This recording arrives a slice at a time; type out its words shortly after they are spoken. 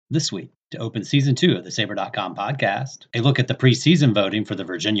This week, to open season 2 of the Saber.com podcast, a look at the preseason voting for the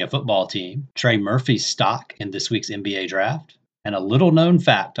Virginia football team, Trey Murphy's stock in this week's NBA draft, and a little known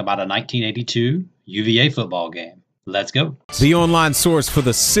fact about a 1982 UVA football game. Let's go. The online source for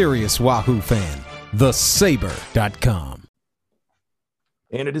the serious Wahoo fan, thesaber.com.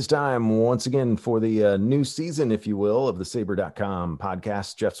 And it is time once again for the new season, if you will, of the Saber.com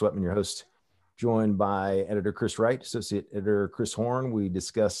podcast. Jeff Sweatman, your host, joined by editor Chris Wright, associate editor Chris Horn. We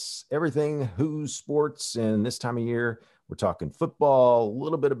discuss everything Who's sports, and this time of year, we're talking football, a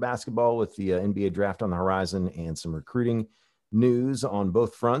little bit of basketball with the NBA draft on the horizon, and some recruiting news on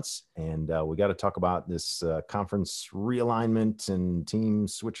both fronts. And we got to talk about this conference realignment and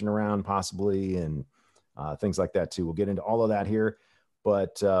teams switching around possibly, and things like that too. We'll get into all of that here.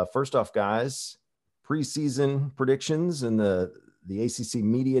 But first off, guys, preseason predictions and the ACC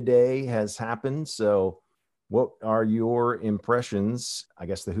Media Day has happened. So what are your impressions? I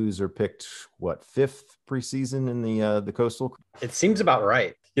guess the Hoos are picked, fifth preseason in the Coastal? It seems about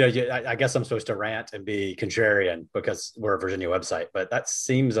right. I guess I'm supposed to rant and be contrarian because we're a Virginia website, but that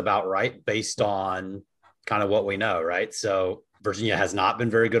seems about right based on kind of what we know, right? So Virginia has not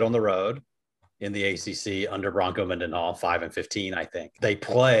been very good on the road in the ACC under Bronco Mendenhall, 5-15, I think. They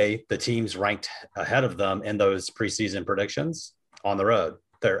play the teams ranked ahead of them in those preseason predictions on the road.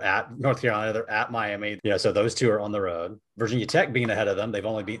 They're at North Carolina, they're at Miami. So those two are on the road. Virginia Tech being ahead of them, they've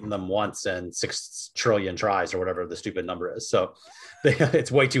only beaten them once in 6 trillion tries or whatever the stupid number is. So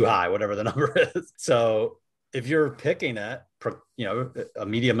it's way too high, whatever the number is. So if you're picking it, a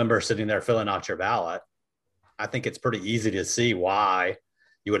media member sitting there filling out your ballot, I think it's pretty easy to see why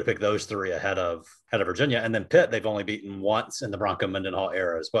you would have picked those three ahead of Virginia. And then Pitt, they've only beaten once in the Bronco Mendenhall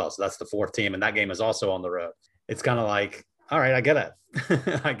era as well. So that's the fourth team. And that game is also on the road. It's kind of like, all right, I get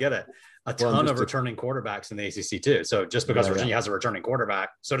it. I get it. A ton of returning quarterbacks in the ACC too. So just because Virginia has a returning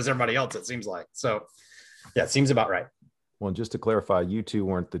quarterback, so does everybody else, it seems like. So yeah, it seems about right. Well, just to clarify, you two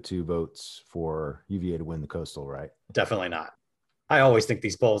weren't the two votes for UVA to win the Coastal, right? Definitely not. I always think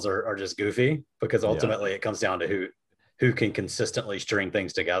these polls are just goofy because ultimately it comes down to who can consistently string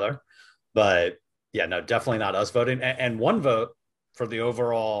things together. But yeah, no, definitely not us voting. And one vote for the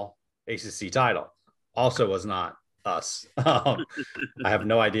overall ACC title also was not us. I have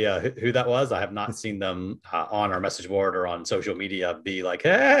no idea who that was. I have not seen them on our message board or on social media be like,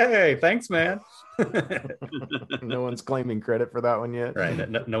 hey, thanks, man. No one's claiming credit for that one yet. Right.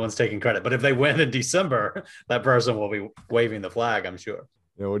 No one's taking credit. But if they win in December, that person will be waving the flag, I'm sure.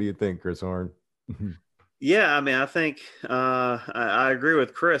 Yeah, what do you think, Chris Horn? Yeah, I mean, I think I agree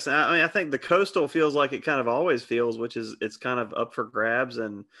with Chris. I think the Coastal feels like it kind of always feels, which is it's kind of up for grabs,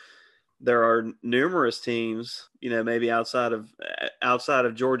 and there are numerous teams, maybe outside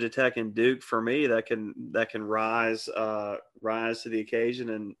of Georgia Tech and Duke for me that can rise to the occasion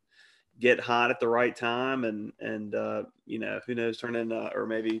and get hot at the right time, and who knows, turn in or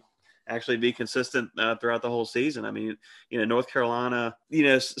maybe actually be consistent throughout the whole season. I mean, North Carolina,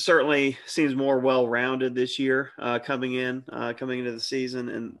 certainly seems more well-rounded this year coming into the season.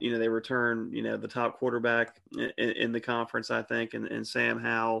 And, they return, the top quarterback in the conference, I think, and Sam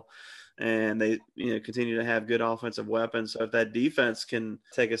Howell. And they, continue to have good offensive weapons. So if that defense can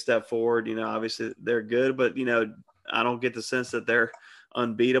take a step forward, obviously they're good, but, I don't get the sense that they're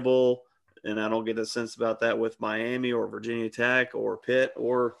unbeatable. And I don't get a sense about that with Miami or Virginia Tech or Pitt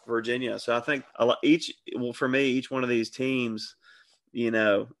or Virginia. So I think for me, each one of these teams,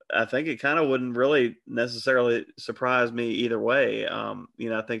 I think it kind of wouldn't really necessarily surprise me either way.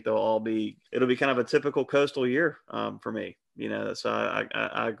 I think it'll be kind of a typical Coastal year for me. So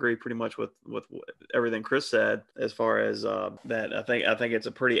I agree pretty much with everything Chris said as far as that. I think it's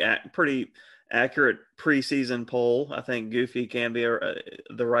a pretty accurate preseason poll. I think goofy can be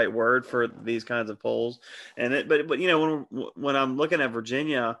the right word for these kinds of polls. And but when I'm looking at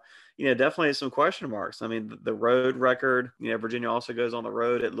Virginia, definitely some question marks. I mean, the road record, Virginia also goes on the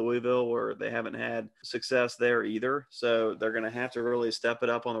road at Louisville where they haven't had success there either. So they're going to have to really step it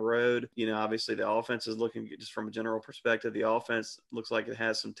up on the road. Obviously the offense is looking, just from a general perspective, the offense looks like it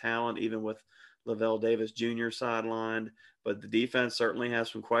has some talent, even with Lavelle Davis Jr. sidelined, but the defense certainly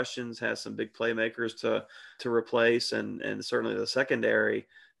has some questions, has some big playmakers to replace. And certainly the secondary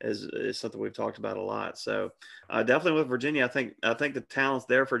is something we've talked about a lot. So definitely with Virginia, I think the talent's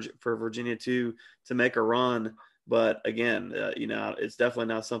there for Virginia to make a run. But again, it's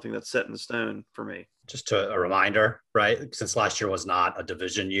definitely not something that's set in stone for me. Just a reminder, right? Since last year was not a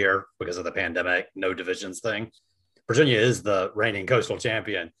division year because of the pandemic, no divisions thing. Virginia is the reigning Coastal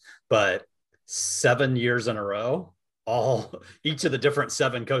champion, but 7 years in a row, each of the different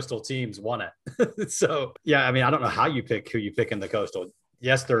 7 Coastal teams won it. So yeah, I mean, I don't know how you pick who you pick in the Coastal.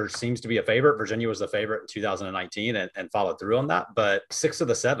 yes, there seems to be a favorite. Virginia was the favorite in 2019 and followed through on that. But 6 of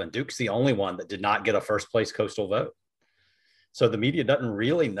the 7, Duke's the only one that did not get a first place Coastal vote. So the media doesn't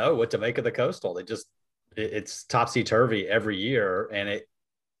really know what to make of the Coastal. It's topsy-turvy every year, and it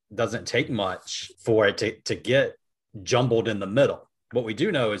doesn't take much for it to get jumbled in the middle. What we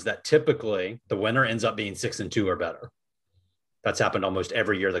do know is that typically the winner ends up being 6-2 or better. That's happened almost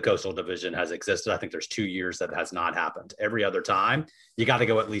every year the Coastal Division has existed. I think there's 2 years that has not happened. Every other time, you got to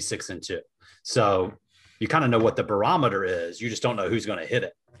go at least 6-2. So you kind of know what the barometer is. You just don't know who's going to hit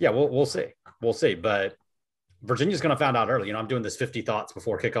it. Yeah, we'll see. We'll see. But Virginia's going to find out early. I'm doing this 50 thoughts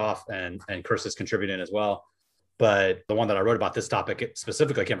before kickoff, and Chris is contributing as well. But the one that I wrote about this topic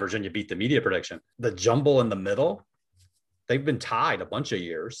specifically, can Virginia beat the media prediction? The jumble in the middle, they've been tied a bunch of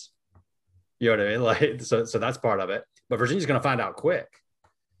years. You know what I mean? Like, so that's part of it. But Virginia's going to find out quick.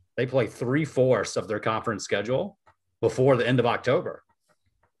 They play 3/4 of their conference schedule before the end of October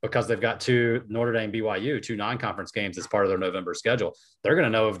because they've got 2 Notre Dame, BYU, 2 non-conference games as part of their November schedule. They're going to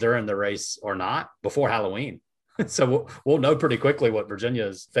know if they're in the race or not before Halloween. So we'll know pretty quickly what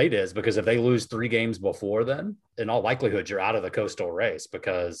Virginia's fate is, because if they lose 3 games before then, in all likelihood, you're out of the Coastal race,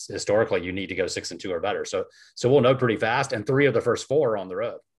 because historically you need to go 6-2 or better. So we'll know pretty fast. And 3 of the first 4 are on the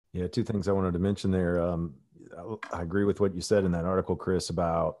road. Yeah. 2 things I wanted to mention there. I agree with what you said in that article, Chris,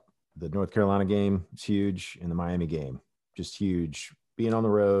 about the North Carolina game. It's huge. And the Miami game, just huge. Being on the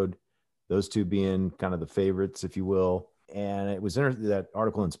road, those 2 being kind of the favorites, if you will. And it was that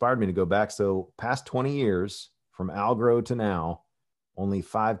article inspired me to go back. So past 20 years from Algro to now, only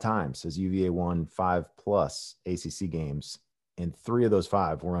 5 times has UVA won 5+ ACC games, and 3 of those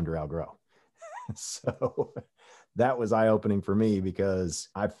 5 were under Algro. So that was eye-opening for me, because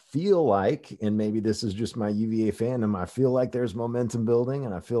I feel like, and maybe this is just my UVA fandom, I feel like there's momentum building,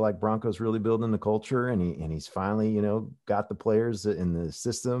 and I feel like Bronco's really building the culture, and he's finally, got the players in the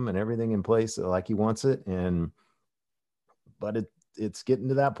system and everything in place like he wants it. But it's getting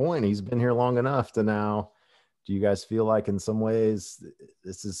to that point. He's been here long enough to now. Do you guys feel like in some ways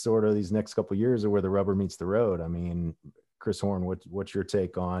this is sort of these next couple of years are where the rubber meets the road? I mean, Chris Horn, what's your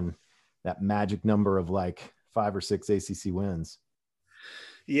take on that magic number of like 5 or 6 ACC wins?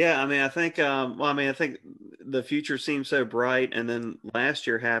 Yeah, I mean, I think, I think the future seems so bright, and then last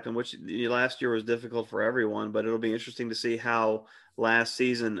year happened, which last year was difficult for everyone, but it'll be interesting to see how last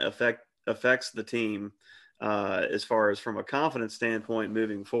season affects the team. As far as from a confidence standpoint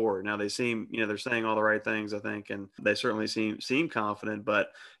moving forward. Now they seem, they're saying all the right things, I think, and they certainly seem confident,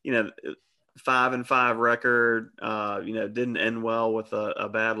 but 5-5 record, didn't end well with a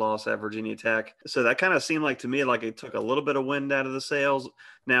bad loss at Virginia Tech. So that kind of seemed like to me, like it took a little bit of wind out of the sails.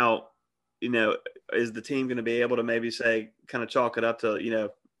 Now, is the team going to be able to maybe say, kind of chalk it up to,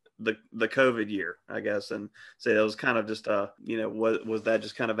 the COVID year, I guess, and say that was kind of just was that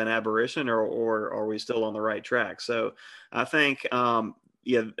just kind of an aberration, or are we still on the right track? So I think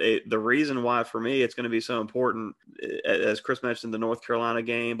the reason why for me it's going to be so important, as Chris mentioned, the North Carolina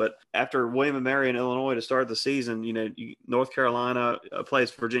game, but after William & Mary in Illinois to start the season, North Carolina, a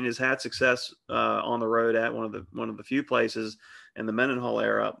place Virginia's had success on the road at, one of the few places in the Mendenhall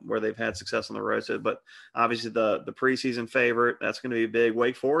era where they've had success on the road. So, but obviously the preseason favorite, that's going to be big.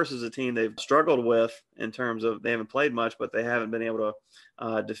 Wake Forest is a team they've struggled with in terms of they haven't played much, but they haven't been able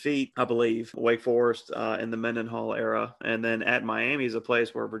to defeat, I believe, Wake Forest in the Mendenhall era. And then at Miami is a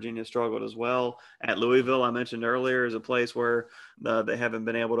place where Virginia struggled as well. At Louisville, I mentioned earlier, is a place where they haven't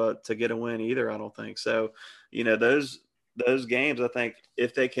been able to get a win either, I don't think. So, those games, I think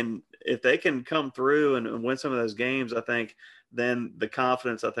if they can come through and win some of those games, I think then the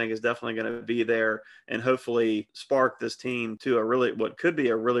confidence, I think, is definitely going to be there and hopefully spark this team to what could be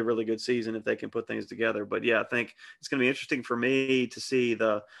a really, really good season if they can put things together. But yeah, I think it's going to be interesting for me to see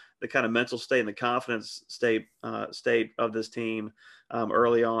the kind of mental state and the confidence state of this team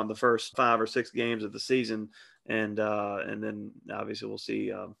early on, the first 5 or 6 games of the season. And then obviously we'll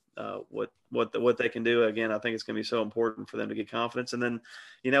see what they can do. Again, I think it's going to be so important for them to get confidence. And then,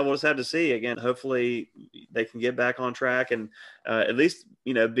 we'll just have to see. Again, hopefully they can get back on track and at least,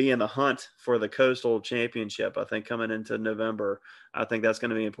 be in the hunt for the Coastal Championship. I think coming into November, I think that's going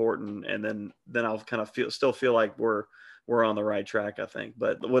to be important. And then I'll kind of still feel like we're on the right track, I think.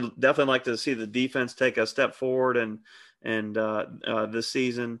 But would definitely like to see the defense take a step forward and this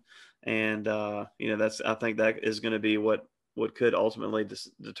season. And, I think that is going to be what could ultimately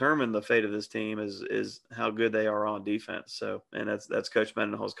determine the fate of this team is how good they are on defense. So, and that's Coach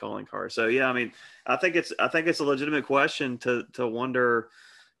Mendenhall's calling card. So, yeah, I mean, I think it's a legitimate question to wonder,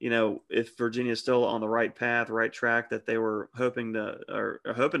 if Virginia's still on the right path, right track that they were hoping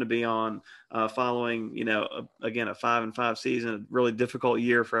to be on, following, again, a 5-5 season, a really difficult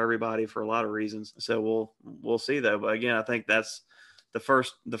year for everybody for a lot of reasons. So we'll see though. But again, I think that's the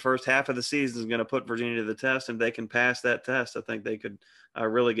first half of the season is going to put Virginia to the test. And if they can pass that test, I think they could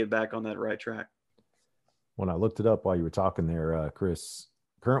really get back on that right track. When I looked it up while you were talking there, Chris,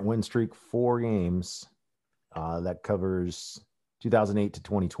 current win streak, 4 games, that covers 2008 to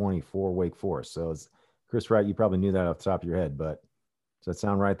 2020 for Wake Forest. So Chris Wright, you probably knew that off the top of your head, but does that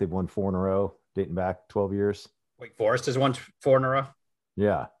sound right? They've won 4 in a row, dating back 12 years. Wake Forest has won 4 in a row.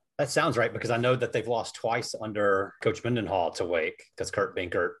 Yeah. That sounds right, because I know that they've lost twice under Coach Mendenhall to Wake, because Kurt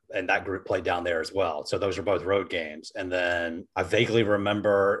Binkert and that group played down there as well. So those are both road games. And then I vaguely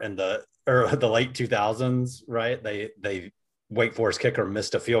remember in the late 2000s, right? They Wake Forest kicker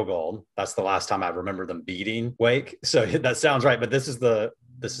missed a field goal. That's the last time I remember them beating Wake. So that sounds right. But this is the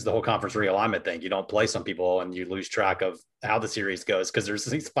whole conference realignment thing. You don't play some people and you lose track of how the series goes, because there's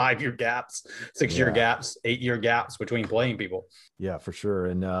these 5-year gaps, 6-year gaps, 8-year gaps between playing people. Yeah, for sure.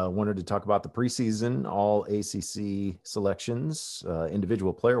 And wanted to talk about the preseason, all ACC selections,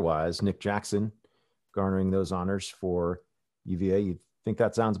 individual player-wise. Nick Jackson garnering those honors for UVA. You think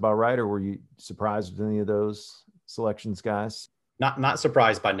that sounds about right, or were you surprised with any of those selections, guys? Not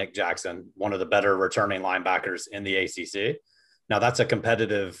surprised by Nick Jackson, one of the better returning linebackers in the ACC. Now, that's a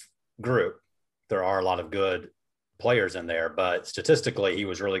competitive group. There are a lot of good players in there, but statistically, he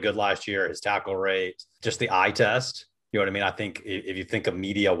was really good last year. His tackle rate, just the eye test. You know what I mean? I think if you think of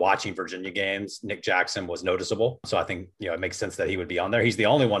media watching Virginia games, Nick Jackson was noticeable. So I think, it makes sense that he would be on there. He's the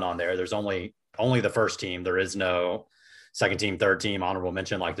only one on there. There's only the first team. There is no second team, third team, honorable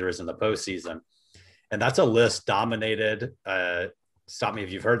mention like there is in the postseason. And that's a list dominated, stop me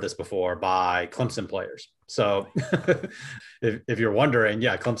if you've heard this before, by Clemson players. So if you're wondering,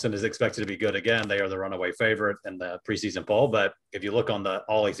 yeah, Clemson is expected to be good again. They are the runaway favorite in the preseason poll. But if you look on the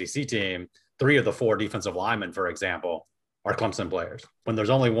All-ACC team, 3 of the 4 defensive linemen, for example, are Clemson players. When there's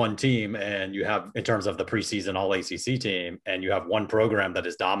only one team and you have, in terms of the preseason All-ACC team, and you have one program that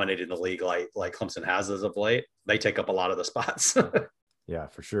is dominating the league like Clemson has as of late, they take up a lot of the spots. Yeah,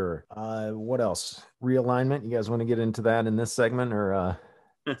 for sure. What else? Realignment. You guys want to get into that in this segment, or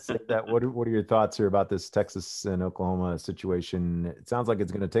save that? What are your thoughts here about this Texas and Oklahoma situation? It sounds like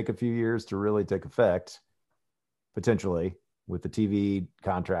it's going to take a few years to really take effect, potentially, with the TV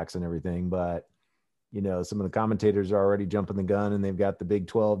contracts and everything. But, some of the commentators are already jumping the gun, and they've got the Big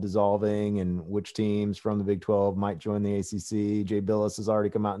 12 dissolving and which teams from the Big 12 might join the ACC. Jay Billis has already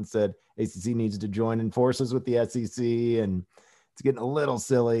come out and said ACC needs to join in forces with the SEC, and it's getting a little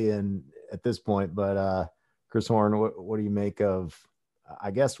silly and at this point, but Chris Horn, what do you make of,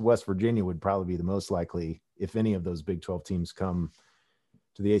 I guess West Virginia would probably be the most likely if any of those Big 12 teams come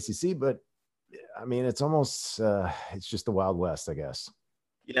to the ACC, but I mean, it's almost, it's just the Wild West, I guess.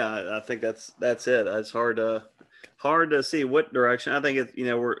 Yeah, I think that's it. It's hard to see what direction. I think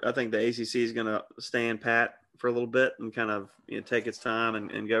I think the ACC is going to stand pat for a little bit and kind of take its time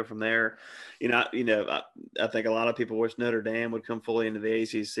and go from there. I think a lot of people wish Notre Dame would come fully into the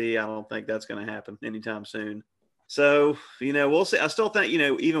ACC. I don't think that's going to happen anytime soon. So we'll see. I still think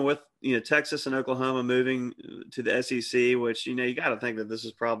even with Texas and Oklahoma moving to the SEC, which you got to think that this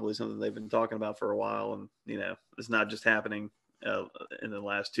is probably something they've been talking about for a while, and it's not just happening in the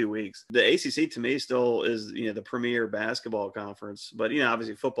last 2 weeks. The ACC to me still is the premier basketball conference, but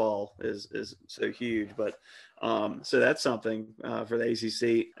obviously football is so huge. But so that's something for the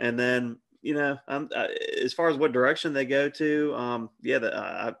ACC. And then as far as what direction they go to,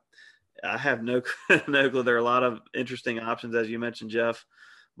 I have no clue. There are a lot of interesting options, as you mentioned, Jeff.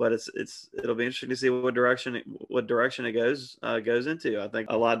 But it'll be interesting to see what direction it goes into. I think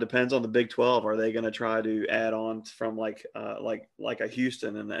a lot depends on the Big 12. Are they going to try to add on from like a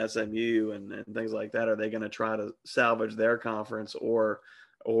Houston and the SMU and things like that? Are they going to try to salvage their conference, or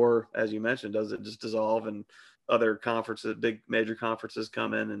as you mentioned, does it just dissolve and other conferences, big major conferences,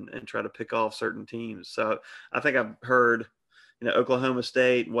 come in and try to pick off certain teams? So I think I've heard Oklahoma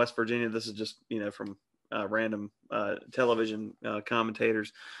State, West Virginia. This is just from random television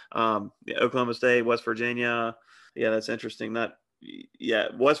commentators. Oklahoma State, West Virginia. Yeah, that's interesting.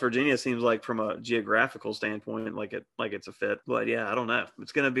 West Virginia seems like from a geographical standpoint, like it's a fit. But yeah, I don't know.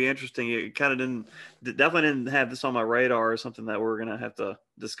 It's going to be interesting. It kind of definitely didn't have this on my radar or something that we're going to have to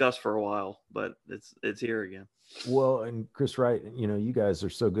discuss for a while. But it's here again. Well, and Chris Wright, you guys are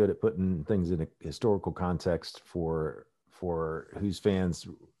so good at putting things in a historical context for whose fans,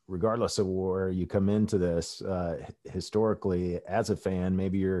 regardless of where you come into this, historically as a fan,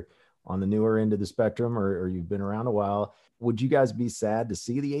 maybe you're on the newer end of the spectrum, or you've been around a while, would you guys be sad to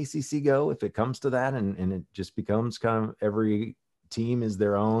see the ACC go if it comes to that, and it just becomes kind of every team is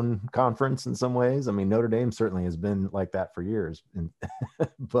their own conference in some ways? I mean, Notre Dame certainly has been like that for years,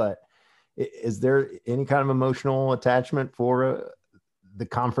 but is there any kind of emotional attachment for the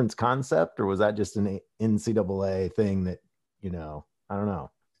conference concept, or was that just an NCAA thing that, I don't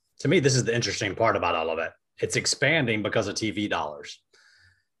know. To me, this is the interesting part about all of it. It's expanding because of TV dollars,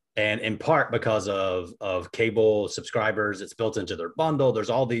 and in part because of cable subscribers. It's built into their bundle. There's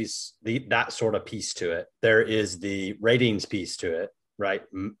all that sort of piece to it. There is the ratings piece to it, right?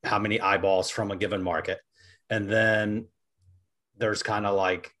 How many eyeballs from a given market. And then there's kind of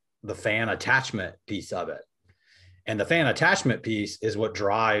like the fan attachment piece of it. And the fan attachment piece is what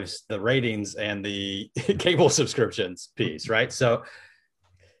drives the ratings and the cable subscriptions piece, right? So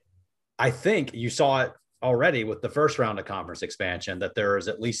I think you saw it already with the first round of conference expansion, that there is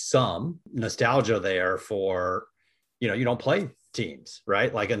at least some nostalgia there for, you don't play teams,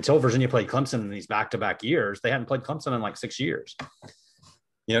 right? Like until Virginia played Clemson in these back-to-back years, they hadn't played Clemson in like 6 years.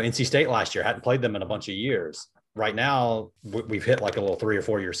 NC State last year hadn't played them in a bunch of years. Right now, we've hit like a little 3 or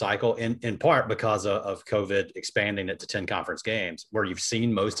 4 year cycle, in part because of COVID expanding it to 10 conference games, where you've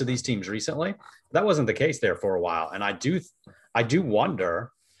seen most of these teams recently. That wasn't the case there for a while. And I do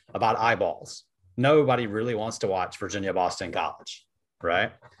wonder about eyeballs. Nobody really wants to watch Virginia Boston College,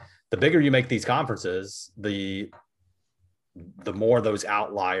 right? The bigger you make these conferences, the more those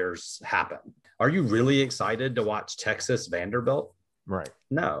outliers happen. Are you really excited to watch Texas Vanderbilt? Right.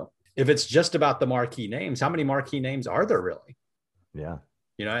 No. If it's just about the marquee names, how many marquee names are there really? Yeah.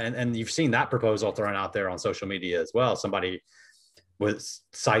 And you've seen that proposal thrown out there on social media as well. Somebody was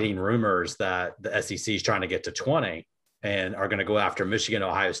citing rumors that the SEC is trying to get to 20 and are going to go after Michigan,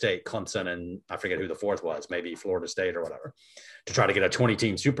 Ohio State, Clemson, and I forget who the fourth was, maybe Florida State or whatever, to try to get a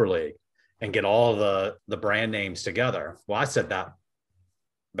 20-team Super League and get all the brand names together. Well, I said that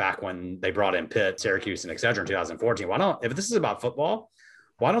back when they brought in Pitt, Syracuse, and et cetera in 2014. If this is about football,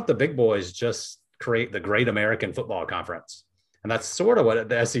 why don't the big boys just create the Great American Football Conference? And that's sort of what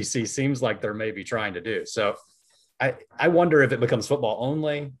the SEC seems like they're maybe trying to do. So I wonder if it becomes football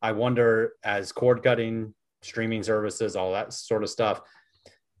only. I wonder as cord cutting, streaming services, all that sort of stuff.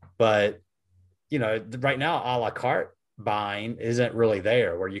 But, right now, a la carte buying isn't really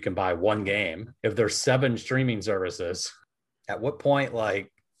there, where you can buy one game. If there's 7 streaming services, at what point,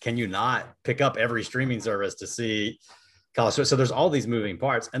 can you not pick up every streaming service to see college? So there's all these moving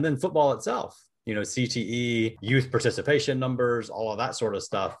parts. And then football itself, CTE, youth participation numbers, all of that sort of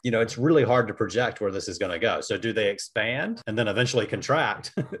stuff. It's really hard to project where this is going to go. So do they expand and then eventually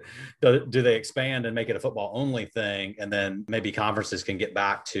contract? do they expand and make it a football only thing? And then maybe conferences can get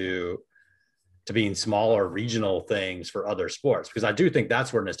back to being smaller regional things for other sports? Because I do think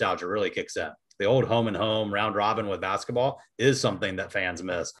that's where nostalgia really kicks in. The old home and home round robin with basketball is something that fans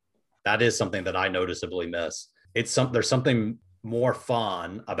miss. That is something that I noticeably miss. There's something more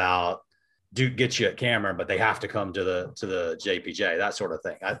fun about Duke gets you at Cameron, but they have to come to the JPJ, that sort of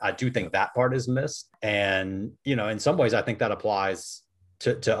thing. I do think that part is missed. And, in some ways, I think that applies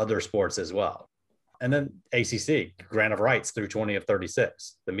to other sports as well. And then ACC, grant of rights through 20 of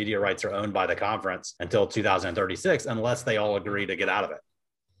 36. The media rights are owned by the conference until 2036, unless they all agree to get out of it.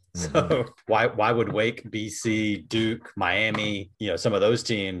 So why would Wake, BC, Duke, Miami, some of those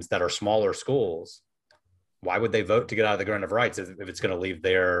teams that are smaller schools, why would they vote to get out of the grant of rights if it's going to leave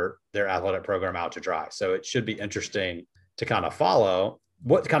their athletic program out to dry? So it should be interesting to kind of follow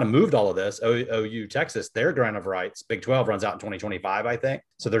what kind of moved all of this. OU, Texas, their grant of rights, Big 12 runs out in 2025, I think.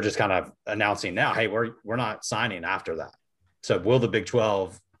 So they're just kind of announcing now, hey, we're not signing after that. So will the Big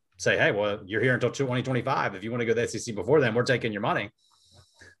 12 say, hey, well, you're here until 2025. If you want to go to the SEC before then, we're taking your money.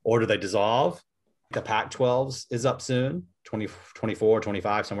 Or do they dissolve? The Pac-12s is up soon, 2024,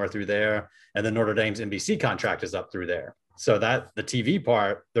 25, somewhere through there. And then Notre Dame's NBC contract is up through there. So that the TV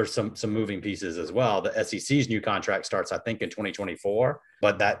part, there's some moving pieces as well. The SEC's new contract starts, I think, in 2024,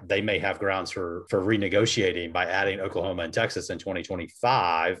 but that they may have grounds for renegotiating by adding Oklahoma and Texas in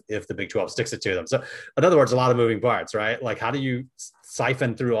 2025 if the Big 12 sticks it to them. So in other words, a lot of moving parts, right? Like, how do you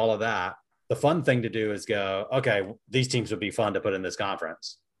siphon through all of that? The fun thing to do is go, okay, these teams would be fun to put in this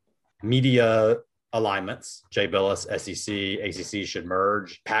conference. Media alignments, Jay Billis, SEC, ACC should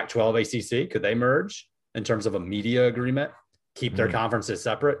merge. Pac-12, ACC, could they merge in terms of a media agreement? Keep their conferences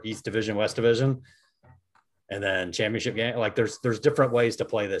separate, East Division, West Division, and then championship game. Like there's different ways to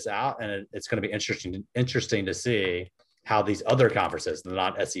play this out, and it's going to be interesting to see how these other conferences, the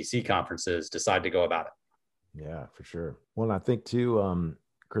non-SEC conferences, decide to go about it. Yeah, for sure. Well, and I think too,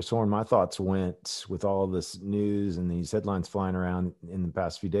 Chris Horn, my thoughts went with all this news and these headlines flying around in the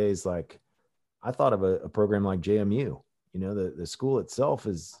past few days. Like, I thought of a program like JMU. You know, the school itself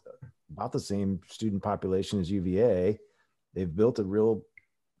is about the same student population as UVA. They've built a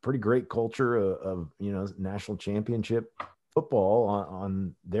pretty great culture of national championship football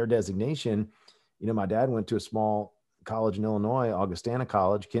on their designation. You know, my dad went to a small college in Illinois, Augustana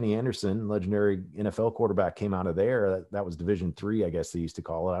College. Kenny Anderson, legendary NFL quarterback, came out of there. That was Division III, I guess they used to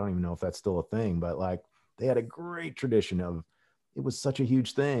call it. I don't even know if that's still a thing, but like, they had a great tradition of, it was such a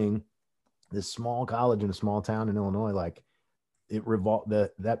huge thing. This small college in a small town in Illinois, like, it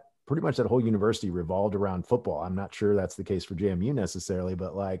that pretty much that whole university revolved around football. I'm not sure that's the case for JMU necessarily,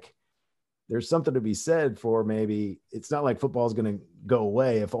 but like, there's something to be said for, maybe it's not like football is going to go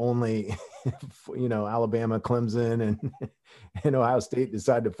away if only, Alabama, Clemson, and Ohio State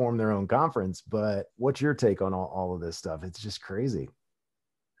decide to form their own conference. But what's your take on all of this stuff? It's just crazy.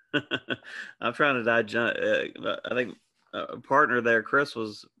 I'm trying to digest. I think a partner there, Chris,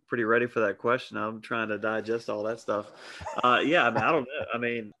 was pretty ready for that question. I'm trying to digest all that stuff. Yeah, I mean, I don't know. I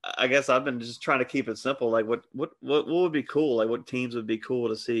mean, I guess I've been just trying to keep it simple. Like, what would be cool? Like, what teams would be cool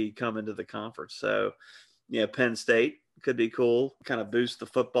to see come into the conference? So, Penn State could be cool, kind of boost the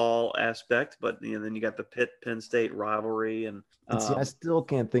football aspect. But then you got the Penn State rivalry, and see, I still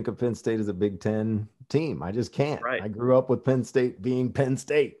can't think of Penn State as a Big Ten team. I just can't. Right. I grew up with Penn State being Penn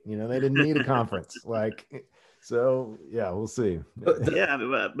State. They didn't need a conference. Like. So, yeah, we'll see. Yeah,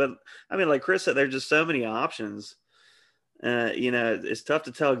 but I mean, like Chris said, there's just so many options. It's tough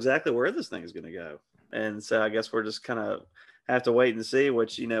to tell exactly where this thing is going to go. And so I guess we're just kind of have to wait and see,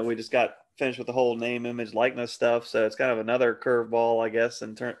 which, we just got finished with the whole name, image, likeness stuff. So it's kind of another curveball, I guess,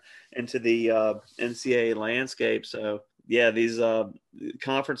 and turn into the NCAA landscape. So, yeah, these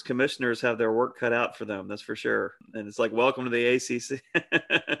conference commissioners have their work cut out for them. That's for sure. And it's like, welcome to the ACC.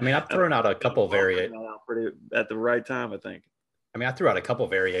 I mean, I've thrown out a couple at the right time, I think. I mean, I threw out a couple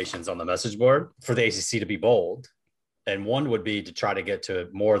variations on the message board for the ACC to be bold. And one would be to try to get to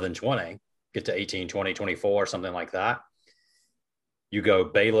more than 20, get to 18, 20, 24, something like that. You go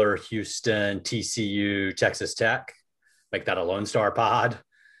Baylor, Houston, TCU, Texas Tech, make that a Lone Star pod.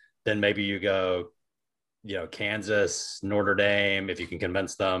 Then maybe you go, Kansas, Notre Dame, if you can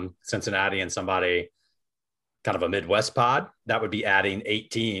convince them, Cincinnati, and somebody, kind of a Midwest pod. That would be adding 8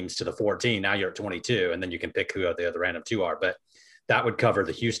 teams to the 14. Now you're at 22, and then you can pick who the other random 2 are. But that would cover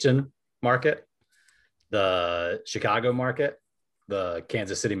the Houston market, the Chicago market, the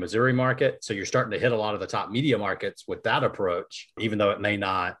Kansas City, Missouri market. So you're starting to hit a lot of the top media markets with that approach, even though it may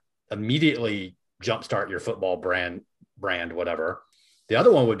not immediately jumpstart your football brand, whatever. The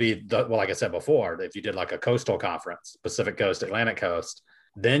other one would be, like I said before, if you did like a coastal conference, Pacific Coast, Atlantic Coast,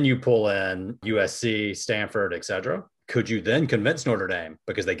 then you pull in USC, Stanford, et cetera. Could you then convince Notre Dame,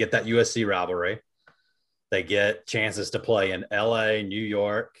 because they get that USC rivalry? They get chances to play in LA, New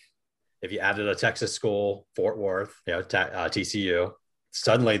York. If you added a Texas school, Fort Worth, TCU,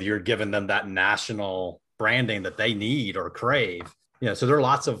 suddenly you're giving them that national branding that they need or crave. So there are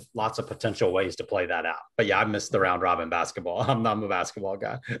lots of potential ways to play that out. But yeah, I missed the round robin basketball. I'm a basketball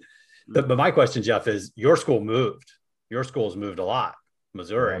guy. But my question, Jeff, is your school moved. Your school's moved a lot.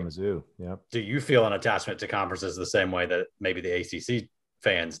 Missouri. Yeah, Mizzou. Yep. Do you feel an attachment to conferences the same way that maybe the ACC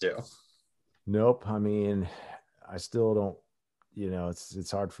fans do? Nope. I mean, I still don't. It's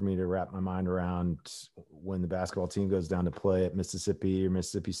hard for me to wrap my mind around when the basketball team goes down to play at Mississippi or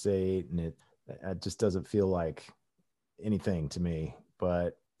Mississippi State, and it just doesn't feel like anything to me.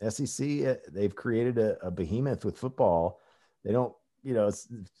 But SEC, they've created a behemoth with football. They don't, it's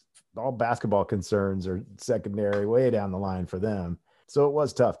all basketball concerns are secondary way down the line for them. So it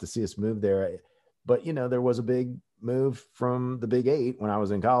was tough to see us move there. But, there was a big move from the Big 8 when I was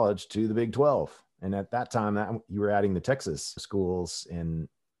in college to the Big 12. And at that time, you were adding the Texas schools, and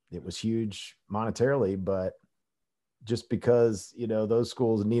it was huge monetarily, but just because, those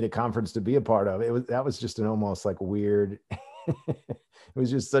schools need a conference to be a part of, that was just an almost like weird, it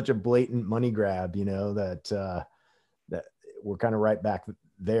was just such a blatant money grab, that we're kind of right back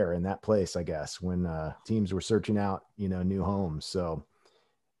there in that place, I guess, when teams were searching out, new homes. So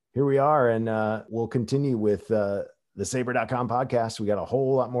here we are, and we'll continue with the Saber.com podcast. We got a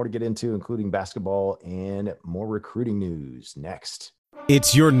whole lot more to get into, including basketball and more recruiting news next.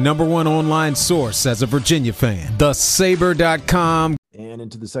 It's your number one online source as a Virginia fan. The Saber.com. And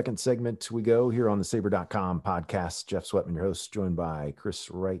into the second segment we go here on the Saber.com podcast. Jeff Sweatman, your host, joined by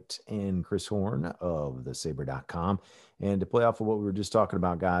Chris Wright and Chris Horn of the Saber.com. And to play off of what we were just talking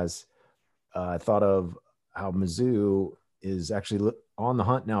about, guys, I thought of how Mizzou is actually on the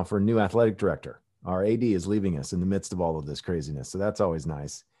hunt now for a new athletic director. Our AD is leaving us in the midst of all of this craziness. So that's always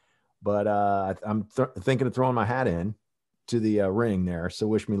nice. But I'm thinking of throwing my hat in to the ring there. So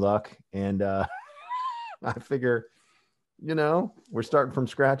wish me luck. And I figure, we're starting from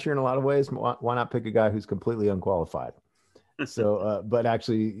scratch here in a lot of ways. Why not pick a guy who's completely unqualified? So, but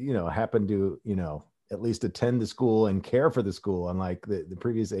actually, happen to, at least attend the school and care for the school. Unlike the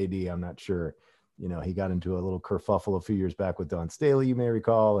previous AD, I'm not sure, he got into a little kerfuffle a few years back with Don Staley, you may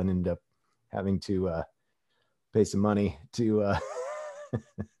recall, and ended up having to pay some money to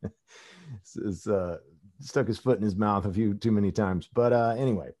stuck his foot in his mouth a few too many times. But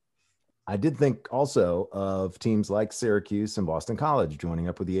anyway, I did think also of teams like Syracuse and Boston College joining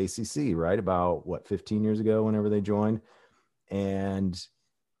up with the ACC, right? About 15 years ago, whenever they joined. And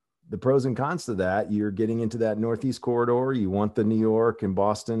the pros and cons to that, you're getting into that Northeast corridor. You want the New York and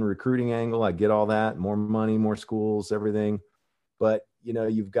Boston recruiting angle. I get all that, more money, more schools, everything. But,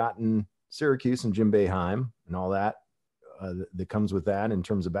 you've gotten Syracuse and Jim Boeheim and all that that comes with that in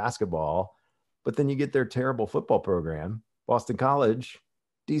terms of basketball. But then you get their terrible football program. Boston College,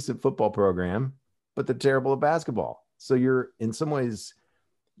 decent football program, but they're terrible at basketball. So in some ways,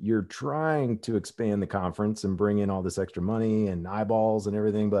 you're trying to expand the conference and bring in all this extra money and eyeballs and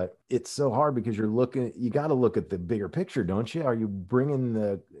everything, but it's so hard because you got to look at the bigger picture, don't you? Are you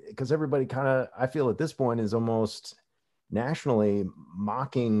bringing because everybody kind of, I feel at this point, is almost nationally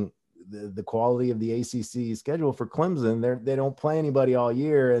mocking the quality of the ACC schedule for Clemson. They don't play anybody all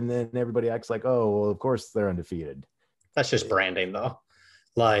year. And then everybody acts like, oh, well, of course they're undefeated. That's just branding though.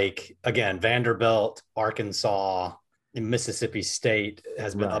 Like, again, Vanderbilt, Arkansas, Mississippi State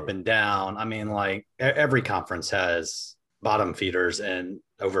has been up and down. I mean, like every conference has bottom feeders and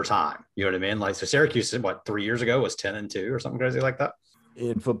over time, you know what I mean? Like, so Syracuse, 3 years ago was 10-2 or something crazy like that.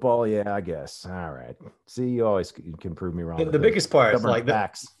 In football, yeah, I guess. All right. See, you can prove me wrong. The biggest part, like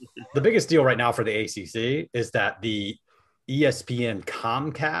the biggest deal right now for the ACC is that the ESPN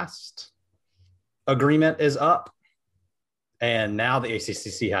Comcast agreement is up, and now the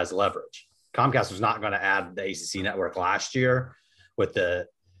ACC has leverage. Comcast was not going to add the ACC network last year with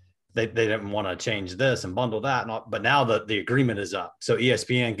they didn't want to change this and bundle that. But now the agreement is up. So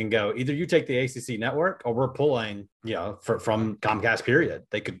ESPN can go, either you take the ACC network or we're pulling, from Comcast period.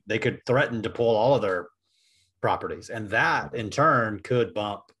 They could threaten to pull all of their properties. And that in turn could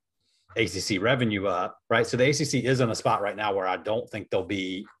bump ACC revenue up, right? So the ACC is in a spot right now where I don't think they'll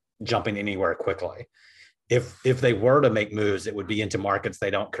be jumping anywhere quickly. If they were to make moves, it would be into markets they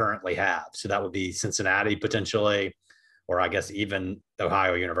don't currently have. So that would be Cincinnati potentially, or I guess even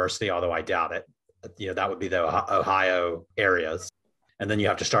Ohio University, although I doubt it. That would be the Ohio areas. And then you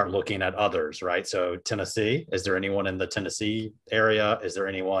have to start looking at others, right? So Tennessee, is there anyone in the Tennessee area? Is there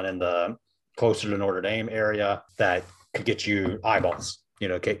anyone in the closer to Notre Dame area that could get you eyeballs,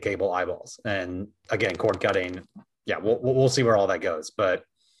 cable eyeballs? And again, cord cutting. Yeah, we'll see where all that goes. But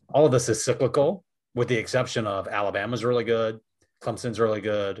all of this is cyclical, with the exception of Alabama's really good, Clemson's really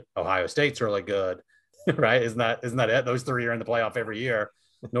good, Ohio State's really good, right? Isn't that it? Those three are in the playoff every year.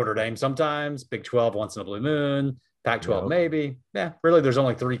 Notre Dame sometimes, Big 12 once in a blue moon, Pac-12 maybe. Yeah, really, there's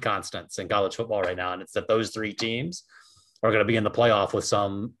only three constants in college football right now, and it's that those three teams are going to be in the playoff with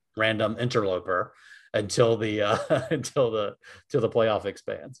some random interloper until the playoff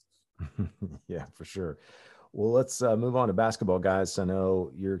expands. Yeah, for sure. Well, let's move on to basketball, guys. I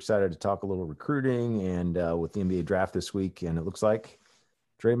know you're excited to talk a little recruiting and with the NBA draft this week, and it looks like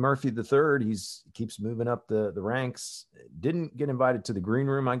Trey Murphy III, he keeps moving up the ranks. Didn't get invited to the green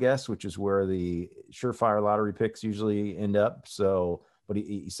room, I guess, which is where the surefire lottery picks usually end up. So, but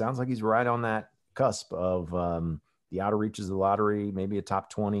he sounds like he's right on that cusp of the outer reaches of the lottery, maybe a top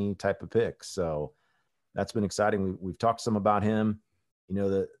 20 type of pick. So that's been exciting. We've talked some about him.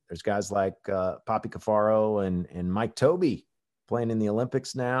 There's guys like Papi Caffaro and Mike Tobey playing in the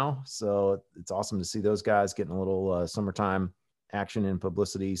Olympics now. So it's awesome to see those guys getting a little summertime action and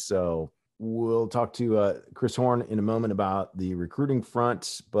publicity. So we'll talk to Chris Horn in a moment about the recruiting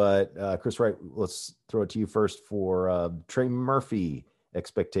front. But Chris Wright, let's throw it to you first for Trey Murphy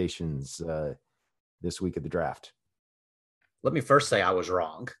expectations this week at the draft. Let me first say I was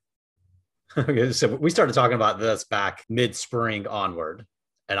wrong. Okay, so we started talking about this back mid-spring onward.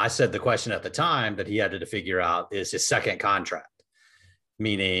 And I said the question at the time that he had to figure out is his second contract,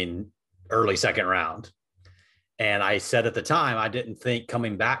 meaning early second round. And I said at the time, I didn't think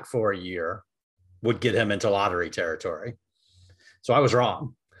coming back for a year would get him into lottery territory. So I was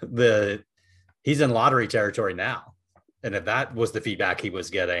wrong. He's in lottery territory now. And if that was the feedback he was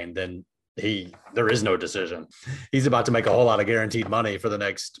getting, then there is no decision. He's about to make a whole lot of guaranteed money for the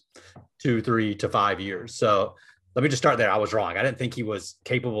next 2, 3 to 5 years. So let me just start there. I was wrong. I didn't think he was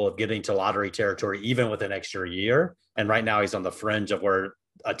capable of getting to lottery territory even with an extra year. And right now he's on the fringe of where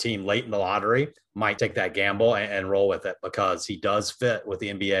a team late in the lottery might take that gamble and roll with it, because he does fit what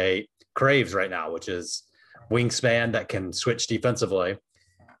the NBA craves right now, which is wingspan that can switch defensively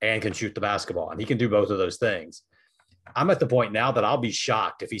and can shoot the basketball. And he can do both of those things. I'm at the point now that I'll be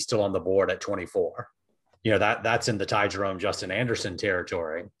shocked if he's still on the board at 24. That's in the Ty Jerome, Justin Anderson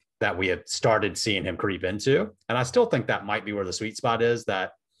territory that we have started seeing him creep into. And I still think that might be where the sweet spot is,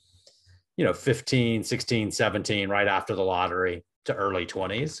 that, 15, 16, 17, right after the lottery to early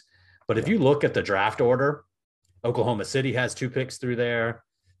 20s. But if you look at the draft order, Oklahoma City has 2 picks through there.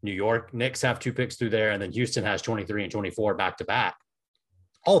 New York Knicks have 2 picks through there. And then Houston has 23 and 24 back to back.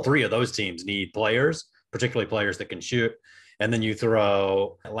 All 3 of those teams need players, particularly players that can shoot. And then you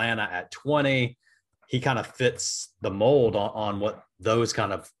throw Atlanta at 20. He kind of fits the mold on what those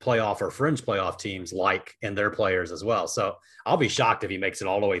kind of playoff or fringe playoff teams like in their players as well. So I'll be shocked if he makes it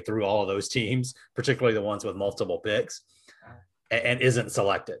all the way through all of those teams, particularly the ones with multiple picks, and isn't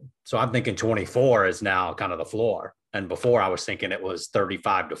selected. So I'm thinking 24 is now kind of the floor. And before I was thinking it was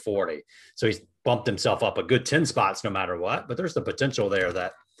 35 to 40. So he's bumped himself up a good 10 spots no matter what, but there's the potential there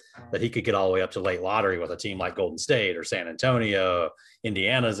that he could get all the way up to late lottery with a team like Golden State or San Antonio.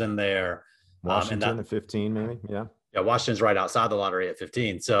 Indiana's in there. Washington at 15, maybe. Yeah. Yeah. Washington's right outside the lottery at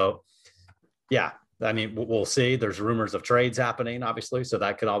 15. So yeah, I mean, we'll see. There's rumors of trades happening, obviously, so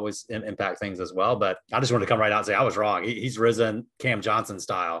that could always impact things as well. But I just wanted to come right out and say I was wrong. He's risen Cam Johnson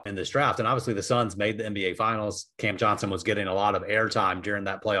style in this draft. And obviously the Suns made the NBA Finals. Cam Johnson was getting a lot of airtime during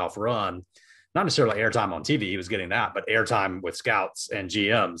that playoff run. Not necessarily airtime on TV, he was getting that, but airtime with scouts and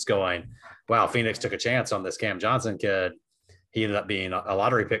GMs going, wow, Phoenix took a chance on this Cam Johnson kid. He ended up being a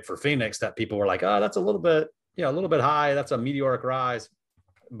lottery pick for Phoenix that people were like, oh, that's a little bit high. That's a meteoric rise.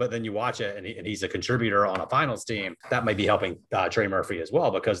 But then you watch it and he's a contributor on a finals team. That may be helping Trey Murphy as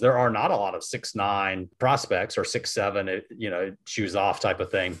well, because there are not a lot of 6'9" prospects or 6'7", shoes off type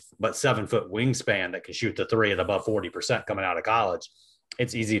of thing, but 7-foot wingspan that can shoot the 3 at above 40% coming out of college.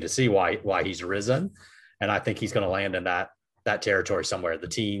 It's easy to see why he's risen. And I think he's going to land in that territory somewhere, the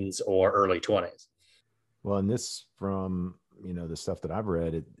teens or early 20s. Well, and this from, the stuff that I've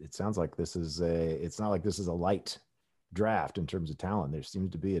read, it sounds like it's not like this is a light draft in terms of talent. There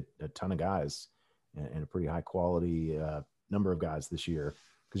seems to be a ton of guys and a pretty high quality number of guys this year.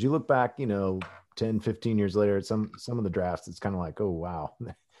 Because you look back, 10, 15 years later at some of the drafts, it's kind of like, oh, wow,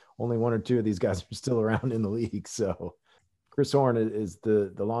 only 1 or 2 of these guys are still around in the league. So Chris Horn, is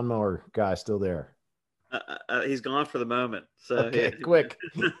the lawnmower guy still there? He's gone for the moment. So okay, quick.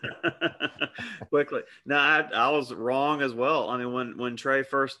 Quickly. No, I was wrong as well. I mean, when Trey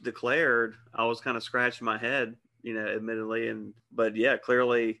first declared, I was kind of scratching my head, admittedly. But yeah,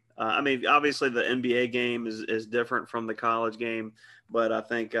 clearly, I mean, obviously the NBA game is different from the college game, but I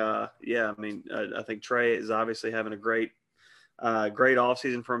think, I think Trey is obviously having a great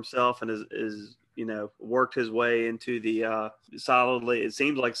offseason for himself and is worked his way into the solidly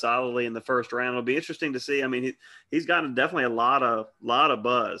in the first round. It'll be interesting to see. I mean, he's gotten definitely a lot of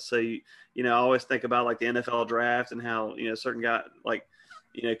buzz. So, I always think about like the NFL draft and how, certain guy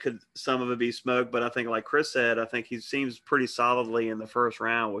could some of it be smoke, but I think like Chris said, I think he seems pretty solidly in the first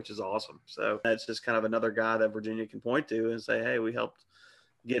round, which is awesome. So that's just kind of another guy that Virginia can point to and say, hey, we helped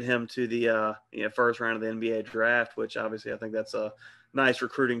get him to the first round of the NBA draft, which obviously I think that's a nice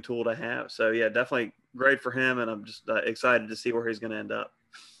recruiting tool to have. So yeah, definitely great for him. And I'm just excited to see where he's going to end up.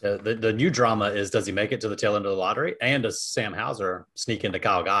 The new drama is, does he make it to the tail end of the lottery? And does Sam Hauser sneak into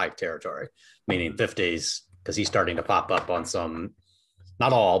Kyle Guy territory, meaning 50s, because he's starting to pop up on some,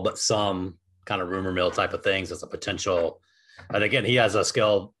 not all, but some kind of rumor mill type of things as a potential. And again, he has a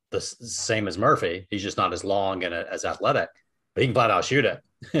skill the same as Murphy. He's just not as long and as athletic, but he can flat out shoot it.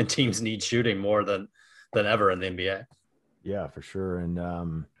 And teams need shooting more than ever in the NBA. Yeah, for sure.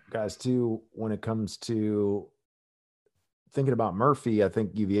 And guys, too, when it comes to thinking about Murphy, I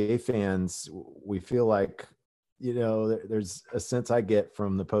think UVA fans, we feel like, there's a sense I get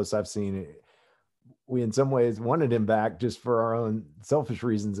from the posts I've seen. We, in some ways, wanted him back just for our own selfish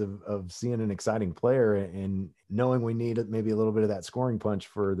reasons of seeing an exciting player and knowing we need maybe a little bit of that scoring punch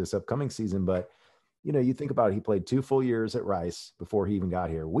for this upcoming season. But, you think about it, he played 2 full years at Rice before he even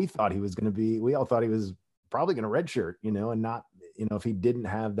got here. We all thought he was probably going to redshirt, and not, if he didn't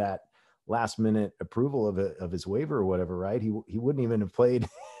have that last minute approval of his waiver or whatever, right? He wouldn't even have played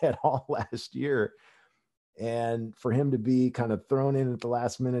at all last year. And for him to be kind of thrown in at the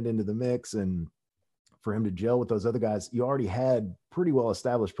last minute into the mix and for him to gel with those other guys, you already had pretty well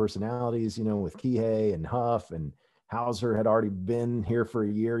established personalities, with Kihei and Huff, and Hauser had already been here for a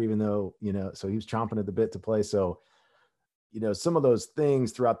year, even though, so he was chomping at the bit to play. So some of those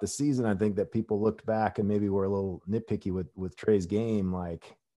things throughout the season, I think that people looked back and maybe were a little nitpicky with Trey's game.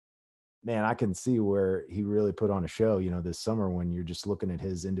 Like, man, I can see where he really put on a show, this summer when you're just looking at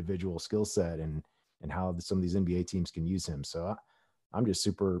his individual skill set and how some of these NBA teams can use him. So I'm just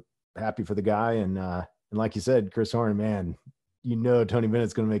super happy for the guy. And like you said, Chris Horn, man, Tony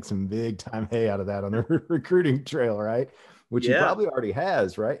Bennett's going to make some big time hay out of that on the recruiting trail, right? Which he probably already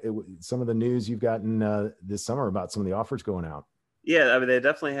has, right? Some of the news you've gotten this summer about some of the offers going out. Yeah, I mean, they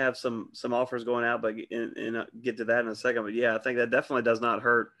definitely have some offers going out, but and get to that in a second. But yeah, I think that definitely does not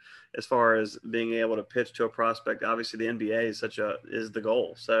hurt as far as being able to pitch to a prospect. Obviously, the NBA is the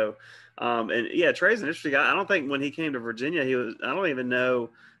goal. So, and yeah, Trey's an interesting guy. I don't think when he came to Virginia, I don't even know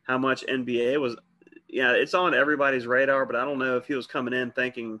how much NBA was. Yeah, it's on everybody's radar, but I don't know if he was coming in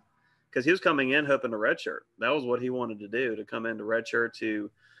thinking, because he was coming in hoping to redshirt. That was what he wanted to do, to come into redshirt,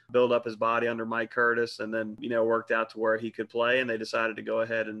 to build up his body under Mike Curtis, and then, worked out to where he could play, and they decided to go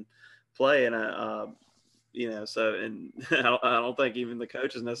ahead and play. And, so, and I don't think even the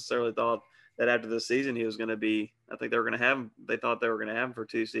coaches necessarily thought that after the season he was going to be, I think they were going to have him. They thought they were going to have him for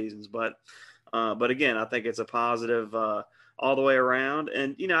 2 seasons, but again, I think it's a positive, all the way around.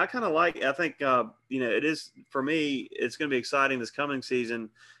 And, I think, it is, for me, it's going to be exciting this coming season.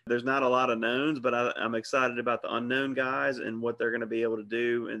 There's not a lot of knowns, but I'm excited about the unknown guys and what they're going to be able to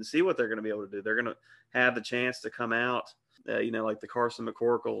do and see what they're going to be able to do. They're going to have the chance to come out, like the Carson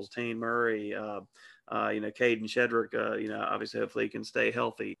McCorkles, Tane Murray, Caden Shedrick, obviously, hopefully he can stay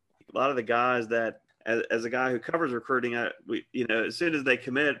healthy. A lot of the guys that, as a guy who covers recruiting, as soon as they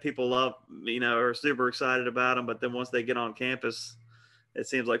commit, people love, are super excited about them. But then once they get on campus, it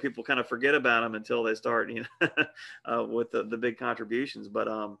seems like people kind of forget about them until they start, with the big contributions. But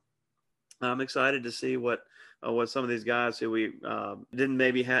I'm excited to see what some of these guys who we didn't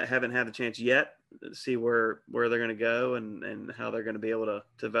maybe haven't had the chance yet, see where they're going to go and how they're going to be able to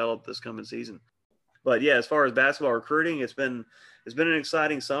develop this coming season. But yeah, as far as basketball recruiting, it's been an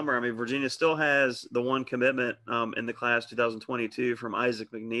exciting summer. I mean, Virginia still has the one commitment in the class 2022 from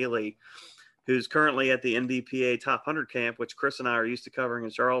Isaac McNeely, who's currently at the NBPA Top 100 camp, which Chris and I are used to covering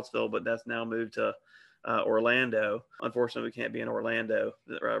in Charlottesville, but that's now moved to Orlando. Unfortunately, we can't be in Orlando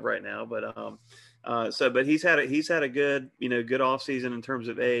right now, but but he's had a good good off season in terms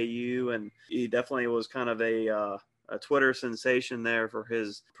of AAU, and he definitely was kind of a Twitter sensation there for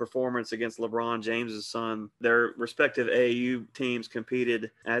his performance against LeBron James's son. Their respective AAU teams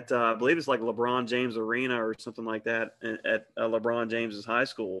competed at, I believe it's like LeBron James Arena or something like that at LeBron James's high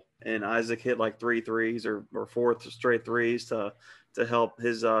school. And Isaac hit like 3 threes or 4 straight threes to help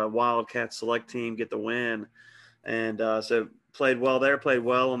his Wildcat select team get the win. And so played well there, played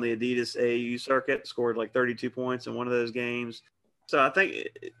well on the Adidas AAU circuit, scored like 32 points in one of those games. So I think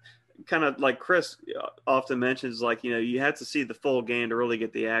kind of like Chris often mentions, like, you have to see the full game to really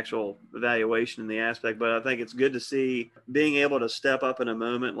get the actual evaluation in the aspect. But I think it's good to see being able to step up in a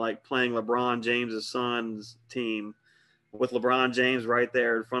moment like playing LeBron James's son's team with LeBron James right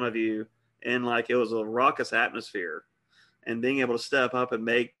there in front of you. And like, it was a raucous atmosphere, and being able to step up and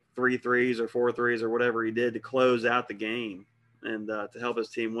make 3 threes or 4 threes or whatever he did to close out the game and to help his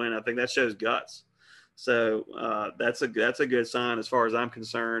team win. I think that shows guts. So that's a good sign as far as I'm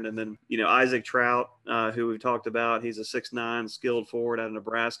concerned. And then, Isaac Trout, who we've talked about, he's a 6'9" skilled forward out of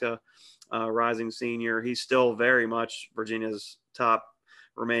Nebraska, rising senior. He's still very much Virginia's top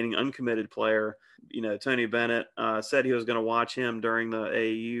remaining uncommitted player. Tony Bennett said he was going to watch him during the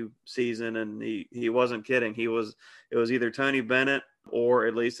AAU season, and he wasn't kidding. It was either Tony Bennett or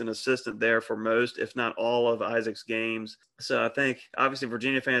at least an assistant there for most, if not all, of Isaac's games. So I think, obviously,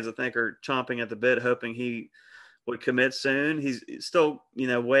 Virginia fans, I think, are chomping at the bit, hoping he would commit soon. He's still,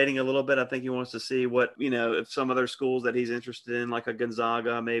 waiting a little bit. I think he wants to see what, if some other schools that he's interested in, like a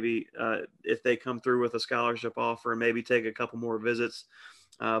Gonzaga, maybe if they come through with a scholarship offer, and maybe take a couple more visits.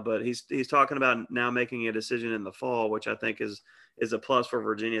 But he's talking about now making a decision in the fall, which I think is a plus for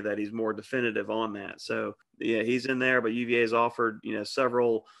Virginia, that he's more definitive on that. So yeah, he's in there, but UVA has offered,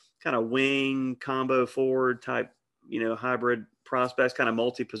 several kind of wing combo forward type, hybrid prospects, kind of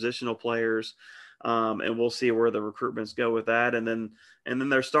multi-positional players. And we'll see where the recruitments go with that. And then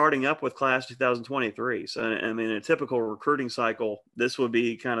they're starting up with class 2023. So, I mean, a typical recruiting cycle, this would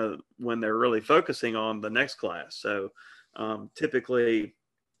be kind of when they're really focusing on the next class. So typically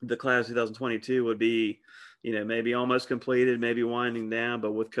the class 2022 would be, maybe almost completed, maybe winding down,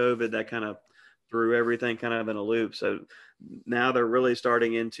 but with COVID, that kind of threw everything kind of in a loop. So now they're really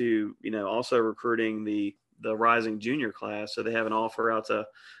starting into, also recruiting the rising junior class. So they have an offer out to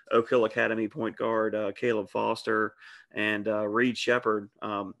Oak Hill Academy point guard Caleb Foster and Reed Shepard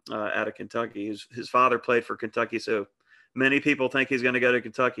out of Kentucky. His father played for Kentucky, so many people think he's going to go to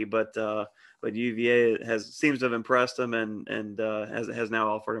Kentucky, but UVA seems to have impressed him and has now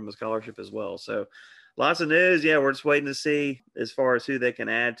offered him a scholarship as well. So lots of news. Yeah, we're just waiting to see as far as who they can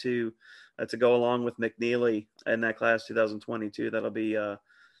add to go along with McNeely in that class 2022. That'll be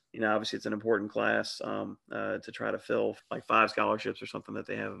obviously it's an important class to try to fill like 5 scholarships or something that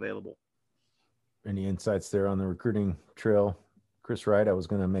they have available. Any insights there on the recruiting trail, Chris Wright? I was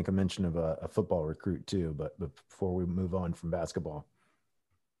going to make a mention of a football recruit too, but before we move on from basketball.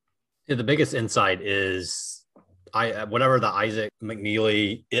 Yeah, the biggest insight is whatever the Isaac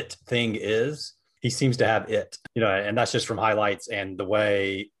McNeely it thing is, he seems to have it, and that's just from highlights and the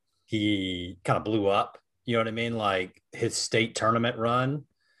way he kind of blew up. You know what I mean? Like his state tournament run,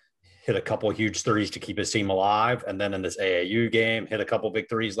 hit a couple huge threes to keep his team alive. And then in this AAU game, hit a couple big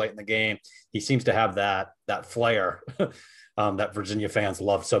threes late in the game. He seems to have that flair that Virginia fans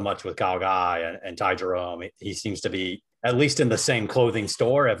love so much with Kyle Guy and Ty Jerome. He seems to be at least in the same clothing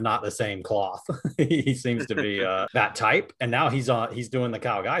store, if not the same cloth. He seems to be that type. And now he's doing the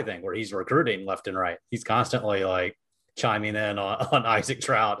Kyle Guy thing where he's recruiting left and right. He's constantly like chiming in on Isaac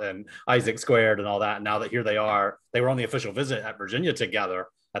Trout and Isaac Squared and all that. And now that here they are, they were on the official visit at Virginia together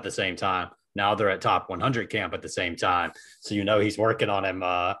at the same time. Now they're at Top 100 camp at the same time. So, he's working on him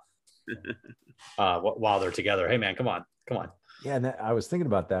while they're together. Hey man, come on. Yeah. And I was thinking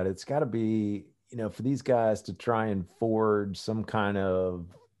about that. It's gotta be, for these guys to try and forge some kind of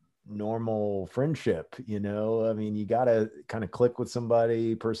normal friendship, I mean, you gotta kind of click with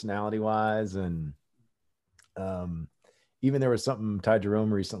somebody personality wise. And even there was something Ty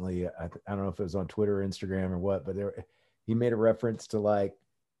Jerome recently, I don't know if it was on Twitter or Instagram or what, but he made a reference to like,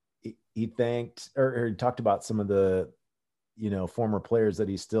 he thanked or he talked about some of the, former players that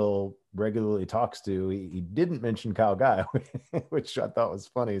he still regularly talks to. He didn't mention Kyle Guy, which I thought was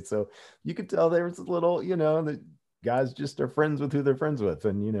funny. So you could tell there was a little, the guys just are friends with who they're friends with.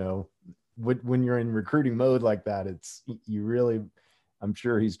 And, when you're in recruiting mode like that, you really, I'm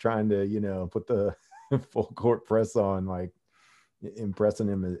sure he's trying to, put the full court press on, like impressing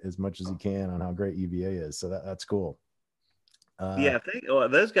him as much as he can on how great UVA is. So that's cool. I think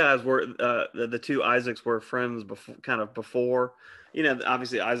those guys were the two Isaacs were friends before,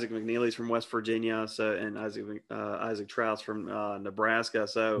 obviously Isaac McNeely's from West Virginia, so and Isaac Trout's from Nebraska,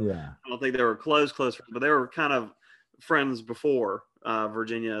 so yeah. I don't think they were close friends, but they were kind of friends before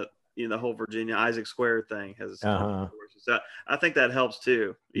Virginia. The whole Virginia Isaac Square thing has. So I think that helps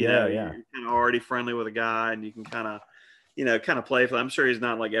too. You're kind of already friendly with a guy, and you can kind of play. I'm sure he's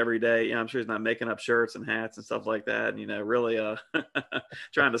not like every day. I'm sure he's not making up shirts and hats and stuff like that. And, really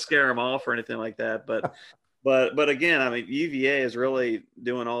trying to scare him off or anything like that. But again, I mean, UVA is really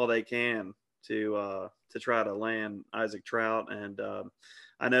doing all they can to try to land Isaac Trout. And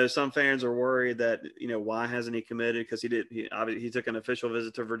I know some fans are worried that, why hasn't he committed? Because he took an official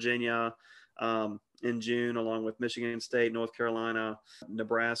visit to Virginia in June, along with Michigan State, North Carolina,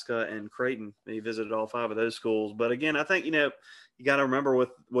 Nebraska, and Creighton. He visited all 5 of those schools. But again, I think, you got to remember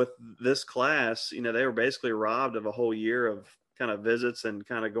with this class, they were basically robbed of a whole year of kind of visits and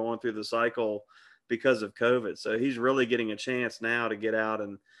kind of going through the cycle because of COVID. So he's really getting a chance now to get out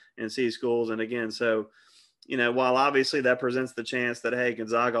and see schools. And again, so, while obviously that presents the chance that, hey,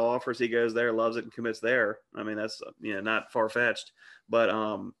 Gonzaga offers, he goes there, loves it, and commits there. I mean, that's, not far-fetched.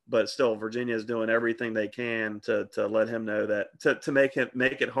 But still, Virginia is doing everything they can to let him know that to make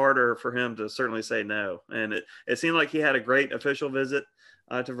it harder for him to certainly say no. And it seemed like he had a great official visit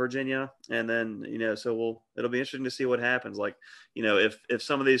to Virginia, and then so it'll be interesting to see what happens. Like if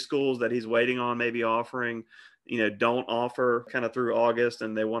some of these schools that he's waiting on maybe offering don't offer kind of through August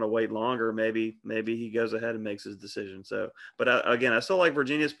and they want to wait longer, maybe he goes ahead and makes his decision. So, but again, I still like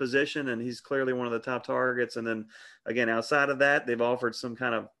Virginia's position, and he's clearly one of the top targets. And then again, outside of that, they've offered some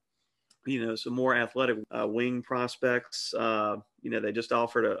kind of, some more athletic wing prospects. They just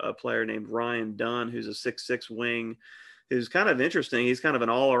offered a player named Ryan Dunn, who's a 6'6" wing, who's kind of interesting. He's kind of an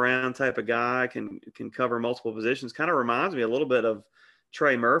all-around type of guy, can cover multiple positions. Kind of reminds me a little bit of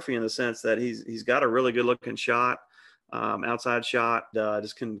Trey Murphy in the sense that he's got a really good looking shot, outside shot,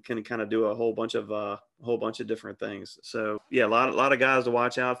 just can kind of do a whole bunch of different things. So yeah, a lot of guys to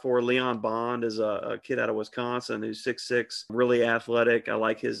watch out for. Leon Bond is a kid out of Wisconsin who's 6'6", really athletic. I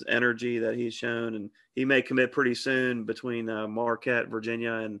like his energy that he's shown, and he may commit pretty soon between Marquette,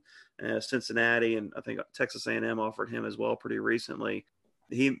 Virginia, and Cincinnati, and I think Texas A&M offered him as well pretty recently.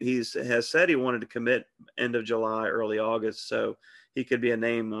 He has said he wanted to commit end of July, early August, so he could be a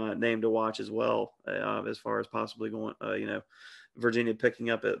name to watch as well, as far as possibly going, Virginia picking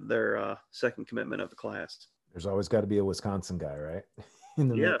up at their second commitment of the class. There's always got to be a Wisconsin guy, right? in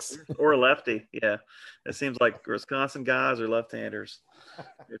the Yeah, mix. or a lefty. Yeah, it seems like Wisconsin guys are left-handers.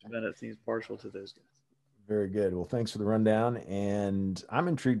 Coach Bennett seems partial to those guys. Very good. Well, thanks for the rundown. And I'm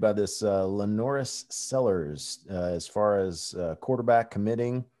intrigued by this Lenoris Sellers as far as quarterback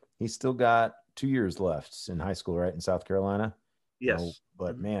committing. He's still got 2 years left in high school, right, in South Carolina? Yes.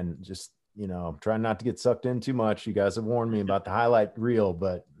 But man, just, trying not to get sucked in too much. You guys have warned me about the highlight reel,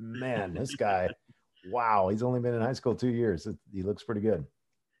 but man, this guy, wow, he's only been in high school 2 years. He looks pretty good.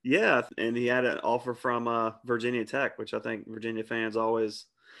 Yeah, and he had an offer from Virginia Tech, which I think Virginia fans always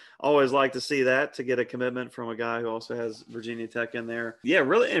like to see, that to get a commitment from a guy who also has Virginia Tech in there. Yeah,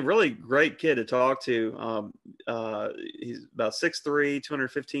 really great kid to talk to. He's about 6'3",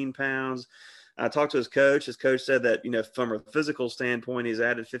 215 pounds. I talked to his coach. His coach said that, from a physical standpoint, he's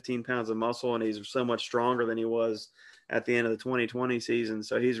added 15 pounds of muscle and he's so much stronger than he was at the end of the 2020 season.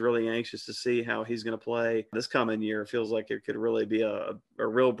 So he's really anxious to see how he's going to play this coming year. It feels like it could really be a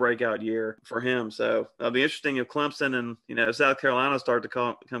real breakout year for him. So it'll be interesting if Clemson and, South Carolina start to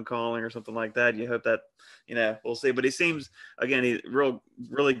come calling or something like that. You hope that, we'll see. But he seems, again, he's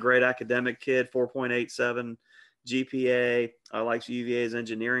really great academic kid, 4.87 GPA, likes UVA's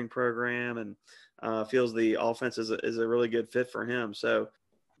engineering program, and feels the offense is a really good fit for him. So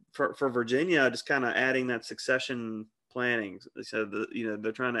for Virginia, just kind of adding that succession planning. So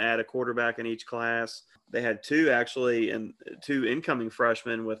they're trying to add a quarterback in each class. They had two incoming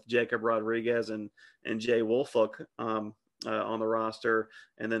freshmen with Jacob Rodriguez and Jay Wolfhook on the roster,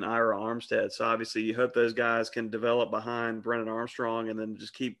 and then Ira Armstead. So obviously you hope those guys can develop behind Brennan Armstrong and then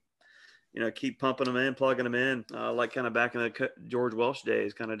just keep pumping them in, plugging them in, like kind of back in the George Welsh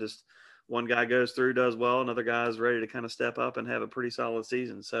days, kind of just one guy goes through, does well, another guy's ready to kind of step up and have a pretty solid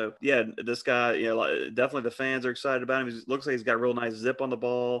season. So yeah, this guy, definitely the fans are excited about him. He looks like he's got real nice zip on the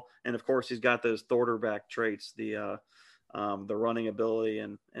ball. And of course he's got those quarterback traits, the running ability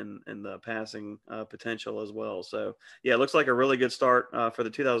and the passing potential as well. So yeah, it looks like a really good start for the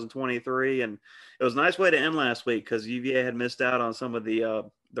 2023. And it was a nice way to end last week because UVA had missed out on some of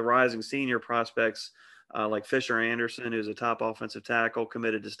the rising senior prospects like Fisher Anderson, who's a top offensive tackle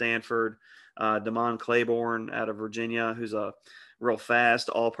committed to Stanford, Damon Claiborne out of Virginia, who's a real fast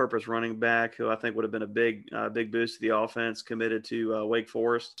all-purpose running back who I think would have been a big boost to the offense, committed to Wake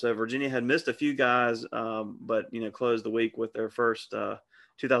Forest. So Virginia had missed a few guys, but closed the week with their first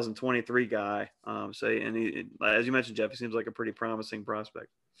 2023 guy. As you mentioned, Jeff, he seems like a pretty promising prospect.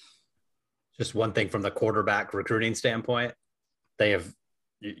 Just one thing from the quarterback recruiting standpoint, they have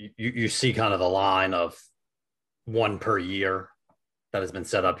you see kind of the line of one per year that has been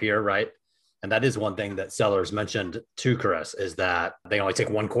set up here, right? And that is one thing that Sellers mentioned to Chris, is that they only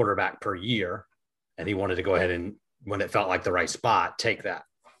take one quarterback per year. And he wanted to go ahead and, when it felt like the right spot, take that.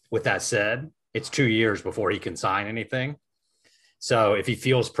 With that said, it's 2 years before he can sign anything. So if he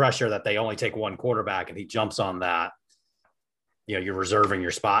feels pressure that they only take one quarterback and he jumps on that, you're reserving your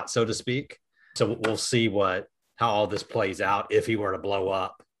spot, so to speak. So we'll see how all this plays out if he were to blow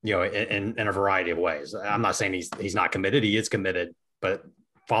up, in a variety of ways. I'm not saying he's not committed. He is committed, but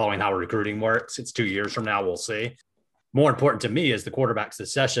following how recruiting works, it's 2 years from now. We'll see. More important to me is the quarterback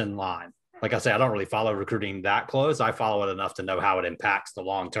succession line. Like I say, I don't really follow recruiting that close. I follow it enough to know how it impacts the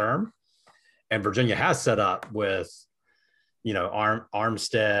long term. And Virginia has set up with,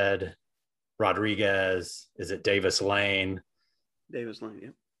 Armstead, Rodriguez, is it Davis Lane? Davis Lane, yeah.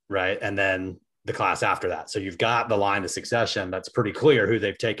 Right. And then the class after that. So you've got the line of succession that's pretty clear who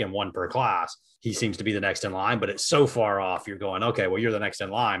they've taken one per class. He seems to be the next in line, but it's so far off. You're going, okay, well, you're the next in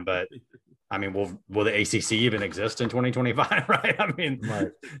line, but I mean, will the ACC even exist in 2025? Right. I mean,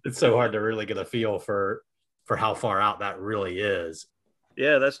 right. It's so hard to really get a feel for how far out that really is.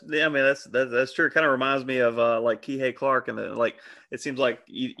 Yeah, that's true. It kind of reminds me of like Kihei Clark, and it seems like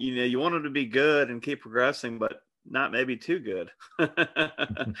you want him to be good and keep progressing, but not maybe too good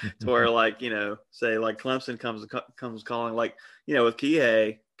to where say like Clemson comes calling, with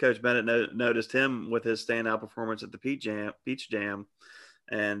Kihei. Coach Bennett noticed him with his standout performance at the Peach Jam.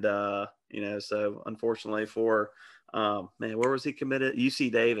 And, so unfortunately for, where was he committed?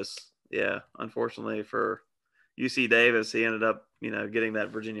 UC Davis. Yeah. Unfortunately for UC Davis, he ended up, getting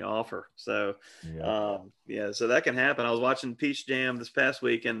that Virginia offer. So, so that can happen. I was watching Peach Jam this past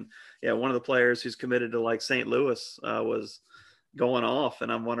week, and one of the players who's committed to St. Louis was going off.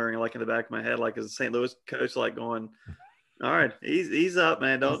 And I'm wondering, in the back of my head, is the St. Louis coach going, all right, he's up,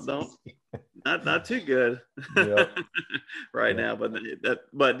 man. Don't not too good now.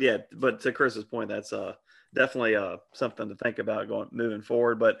 But to Chris's point, that's definitely something to think about moving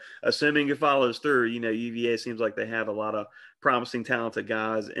forward. But assuming it follows through, UVA seems like they have a lot of promising, talented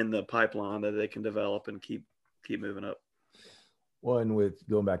guys in the pipeline that they can develop and keep moving up. Well, and with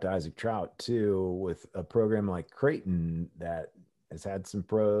going back to Isaac Trout too, with a program like Creighton that has had some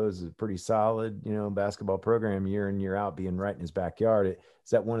pros, is pretty solid, basketball program year in, year out, being right in his backyard.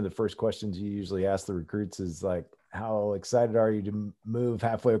 Is that one of the first questions you usually ask the recruits is like, how excited are you to move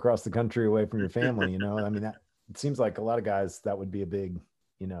halfway across the country away from your family? I mean, that it seems like a lot of guys, that would be a big,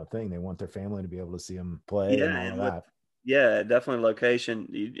 thing. They want their family to be able to see them play Yeah, and all of that. yeah, definitely location.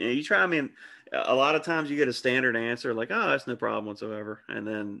 You try. I mean, a lot of times you get a standard answer like, "Oh, that's no problem whatsoever," and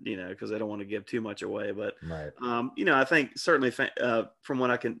then because they don't want to give too much away. But Right. I think certainly from what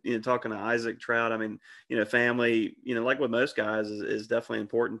I can, talking to Isaac Trout, I mean, family, like with most guys, is definitely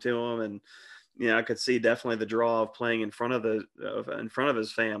important to him, and I could see definitely the draw of playing in front of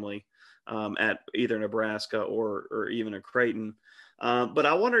his family at either Nebraska or even a Creighton. But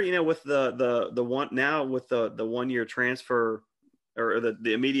I wonder, with the one now with the 1 year transfer or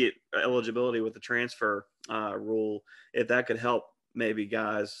the immediate eligibility with the transfer rule, if that could help maybe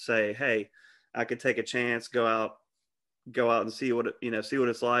guys say, hey, I could take a chance, go out and see what see what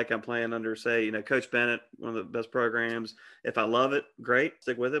it's like. I'm playing under, say, Coach Bennett, one of the best programs. If I love it, great,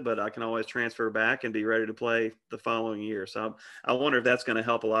 stick with it. But I can always transfer back and be ready to play the following year. So I wonder if that's going to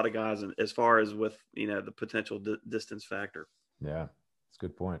help a lot of guys as far as with the potential distance factor. Yeah, that's a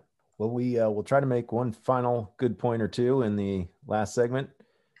good point. Well, we'll try to make one final good point or two in the last segment.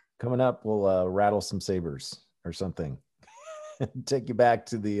 Coming up, we'll rattle some sabers or something. Take you back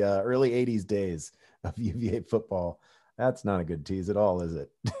to the early 80s days of UVA football. That's not a good tease at all, is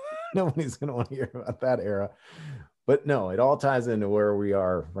it? Nobody's going to want to hear about that era. But no, it all ties into where we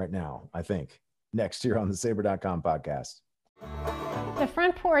are right now, I think, next year on the SABR.com podcast. The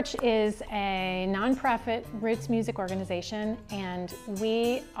Front Porch is a nonprofit roots music organization, and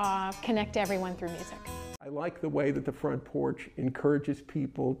we connect everyone through music. I like the way that the Front Porch encourages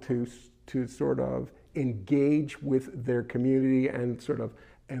people to sort of engage with their community and sort of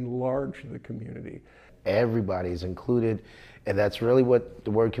enlarge the community. Everybody's included, and that's really what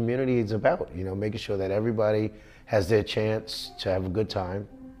the word community is about, making sure that everybody has their chance to have a good time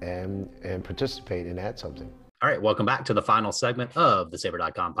and participate and add something. All right, welcome back to the final segment of the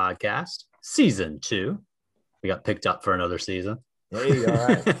SABR.com podcast, season 2. We got picked up for another season. Hey, all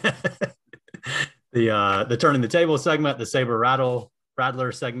right. The turning the table segment, the SABR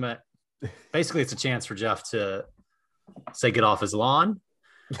Rattler segment. Basically, it's a chance for Jeff to say get off his lawn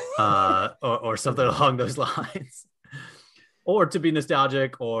or something along those lines, or to be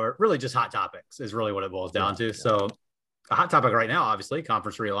nostalgic, or really just hot topics is really what it boils down to. Yeah. So a hot topic right now, obviously,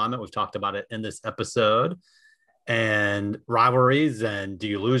 conference realignment. We've talked about it in this episode. And rivalries, and do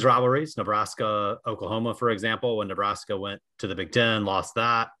you lose rivalries? Nebraska, Oklahoma, for example, when Nebraska went to the Big Ten, lost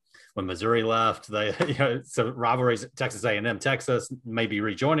that. When Missouri left, so rivalries, Texas A&M, Texas, maybe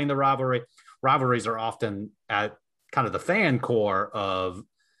rejoining the rivalry. Rivalries are often at kind of the fan core of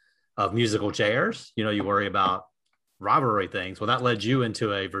musical chairs. You worry about rivalry things. Well, that led you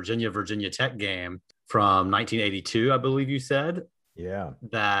into a Virginia Tech game from 1982, I believe you said. Yeah.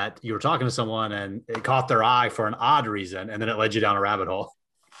 That you were talking to someone and it caught their eye for an odd reason, and then it led you down a rabbit hole.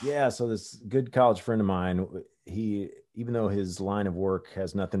 Yeah. So this good college friend of mine, even though his line of work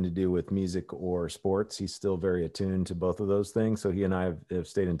has nothing to do with music or sports, he's still very attuned to both of those things. So he and I have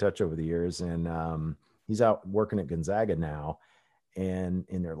stayed in touch over the years, and he's out working at Gonzaga now and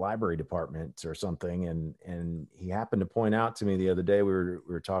in their library department or something. And he happened to point out to me the other day, we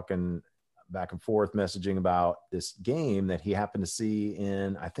were talking back and forth messaging about this game that he happened to see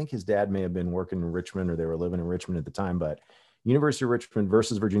in, I think his dad may have been working in Richmond, or they were living in Richmond at the time, but University of Richmond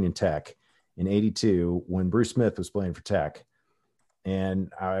versus Virginia Tech in 82 when Bruce Smith was playing for Tech. And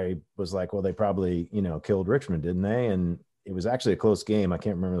I was like, well, they probably, killed Richmond, didn't they? And it was actually a close game. I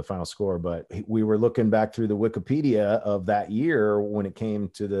can't remember the final score, but we were looking back through the Wikipedia of that year when it came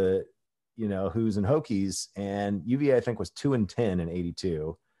to the, Hoos and Hokies, and UVA, I think, was 2-10 in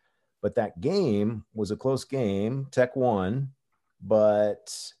 82. But that game was a close game. Tech won,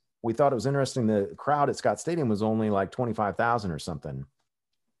 but we thought it was interesting. The crowd at Scott Stadium was only like 25,000 or something.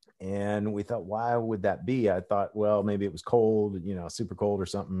 And we thought, why would that be? I thought, well, maybe it was cold, super cold or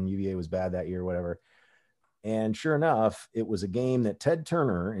something. UVA was bad that year, whatever. And sure enough, it was a game that Ted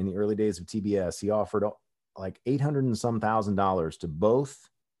Turner, in the early days of TBS, he offered like $800 and some thousand to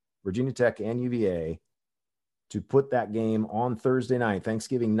both Virginia Tech and UVA to put that game on Thursday night,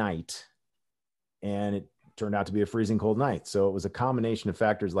 Thanksgiving night. And it turned out to be a freezing cold night. So it was a combination of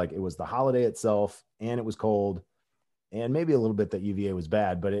factors, like it was the holiday itself and it was cold, and maybe a little bit that UVA was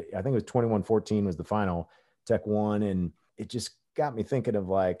bad, but I think it was 21-14 was the final. Tech won. And it just got me thinking of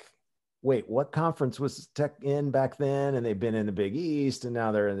like, wait, what conference was Tech in back then? And they've been in the Big East, and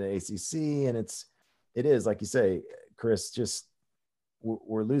now they're in the ACC. And it is, like you say, Chris, just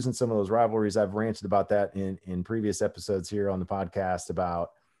we're losing some of those rivalries. I've ranted about that in previous episodes here on the podcast about,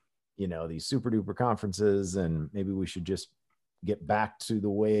 these super duper conferences, and maybe we should just get back to the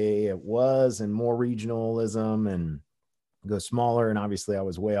way it was and more regionalism and go smaller. And obviously I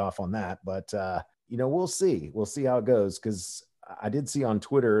was way off on that, but we'll see how it goes. Cause I did see on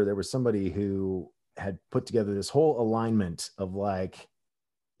Twitter, there was somebody who had put together this whole alignment of like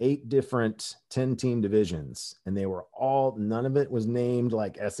 8 different 10-team divisions, and they were all, none of it was named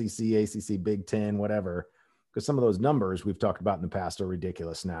like SEC, ACC, Big Ten, whatever, because some of those numbers we've talked about in the past are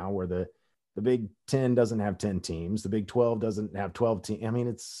ridiculous now, where the Big Ten doesn't have 10 teams, the Big 12 doesn't have 12 teams. I mean,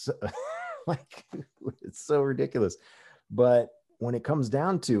 it's like, it's so ridiculous. But when it comes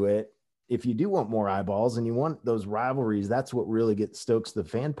down to it, if you do want more eyeballs and you want those rivalries, that's what really stokes the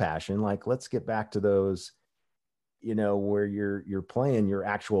fan passion. Like, let's get back to those, where you're playing your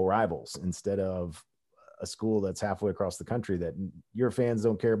actual rivals instead of a school that's halfway across the country that your fans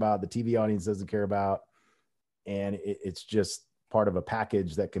don't care about, the TV audience doesn't care about. And it's just part of a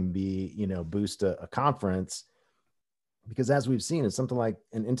package that can be, boost a conference. Because as we've seen, it's something like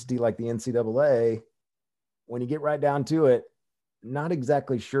an entity like the NCAA, when you get right down to it, not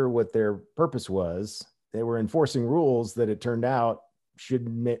exactly sure what their purpose was. They were enforcing rules that it turned out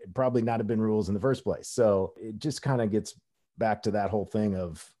should probably not have been rules in the first place. So it just kind of gets back to that whole thing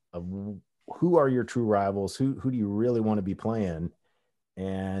of who are your true rivals? Who do you really want to be playing?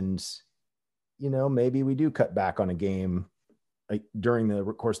 And, maybe we do cut back on a game during the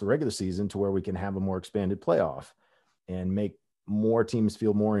course of the regular season to where we can have a more expanded playoff and make more teams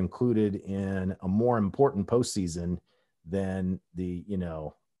feel more included in a more important postseason than the,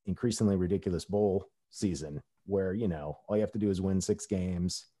 increasingly ridiculous bowl season where, all you have to do is win 6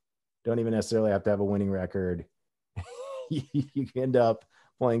 games. Don't even necessarily have to have a winning record. You end up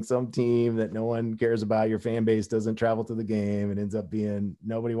playing some team that no one cares about. Your fan base doesn't travel to the game. It ends up being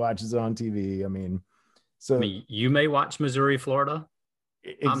nobody watches it on TV. I mean, you may watch Missouri, Florida.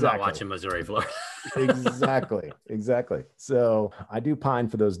 Exactly. I'm not watching Missouri, Florida. Exactly. So I do pine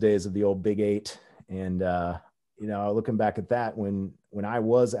for those days of the old Big 8. And, looking back at that, when I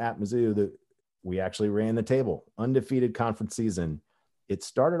was at Mizzou, we actually ran the table, undefeated conference season. It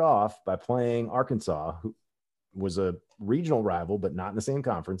started off by playing Arkansas, who was a regional rival, but not in the same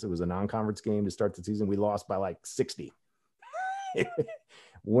conference. It was a non-conference game to start the season. We lost by like 60.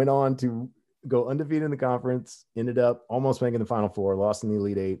 Went on to go undefeated in the conference, ended up almost making the Final Four, lost in the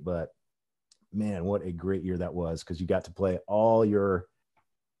Elite 8. But man, what a great year that was, because you got to play all your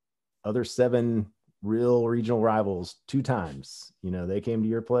other 7 real regional rivals 2 times. They came to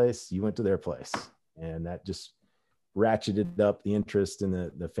your place, you went to their place, and that just ratcheted up the interest and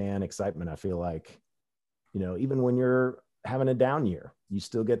the fan excitement. I feel like, even when you're having a down year, you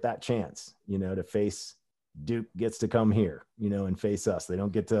still get that chance, to face Duke gets to come here, and face us. They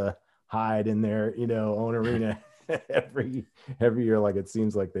don't get to hide in their, own arena every year like it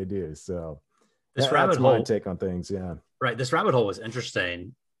seems like they do. So that's my take on things. Yeah. Right. This rabbit hole was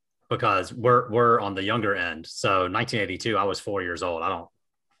interesting because we're on the younger end. So 1982, I was 4 years old.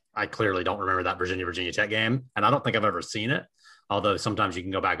 I clearly don't remember that Virginia Tech game, and I don't think I've ever seen it, although sometimes you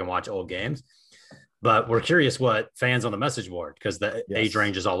can go back and watch old games. But we're curious what fans on the message board, because the age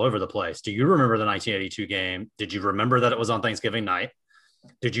range is all over the place. Do you remember the 1982 game? Did you remember that it was on Thanksgiving night?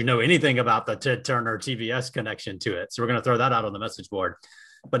 Did you know anything about the Ted Turner TBS connection to it? So we're going to throw that out on the message board.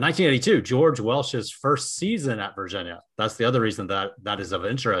 But 1982, George Welsh's first season at Virginia. That's the other reason that is of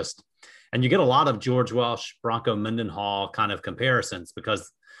interest. And you get a lot of George Welsh, Bronco Mendenhall kind of comparisons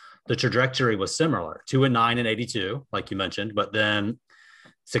because the trajectory was similar. 2-9 in 82, like you mentioned, but then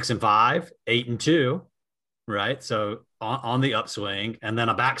 6-5, 8-2, right? So on the upswing, and then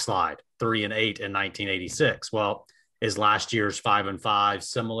a backslide, 3-8 in 1986. Well, is last year's 5-5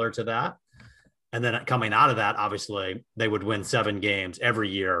 similar to that? And then coming out of that, obviously, they would win 7 games every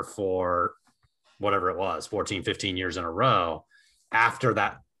year for whatever it was, 14, 15 years in a row after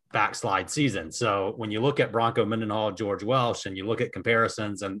that backslide season. So when you look at Bronco Mendenhall, George Welsh, and you look at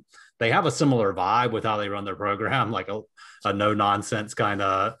comparisons, and they have a similar vibe with how they run their program, like a no-nonsense kind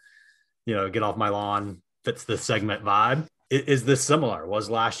of, get off my lawn, fits this segment vibe. Is this similar? Was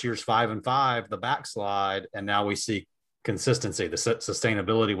last year's 5-5 the backslide, and now we see consistency, the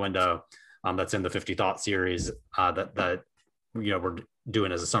sustainability window that's in the 50 Thought series that we're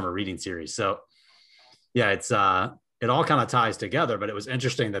doing as a summer reading series. So yeah, it's it all kind of ties together, but it was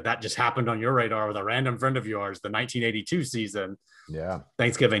interesting that just happened on your radar with a random friend of yours, the 1982 season,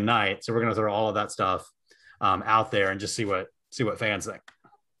 Thanksgiving night. So we're going to throw all of that stuff out there and just see what fans think.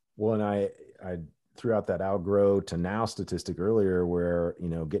 Well, and I threw out that Al Groh to now statistic earlier where,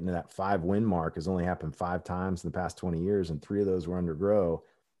 getting to that 5-win mark has only happened 5 times in the past 20 years, and 3 of those were under Groh.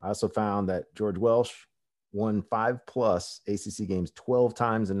 I also found that George Welsh won 5+ ACC games 12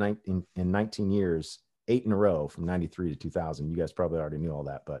 times in 19 years, 8 in a row from 93 to 2000. You guys probably already knew all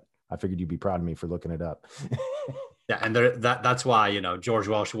that, but I figured you'd be proud of me for looking it up. Yeah, and that's why, George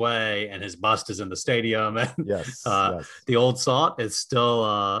Welsh Way and his bust is in the stadium. And yes. The Old Salt is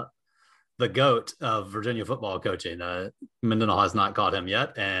still the GOAT of Virginia football coaching. Mendenhall has not caught him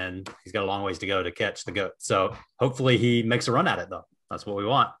yet, and he's got a long ways to go to catch the GOAT. So hopefully he makes a run at it, though. That's what we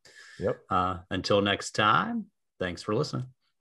want. Yep. Until next time, thanks for listening.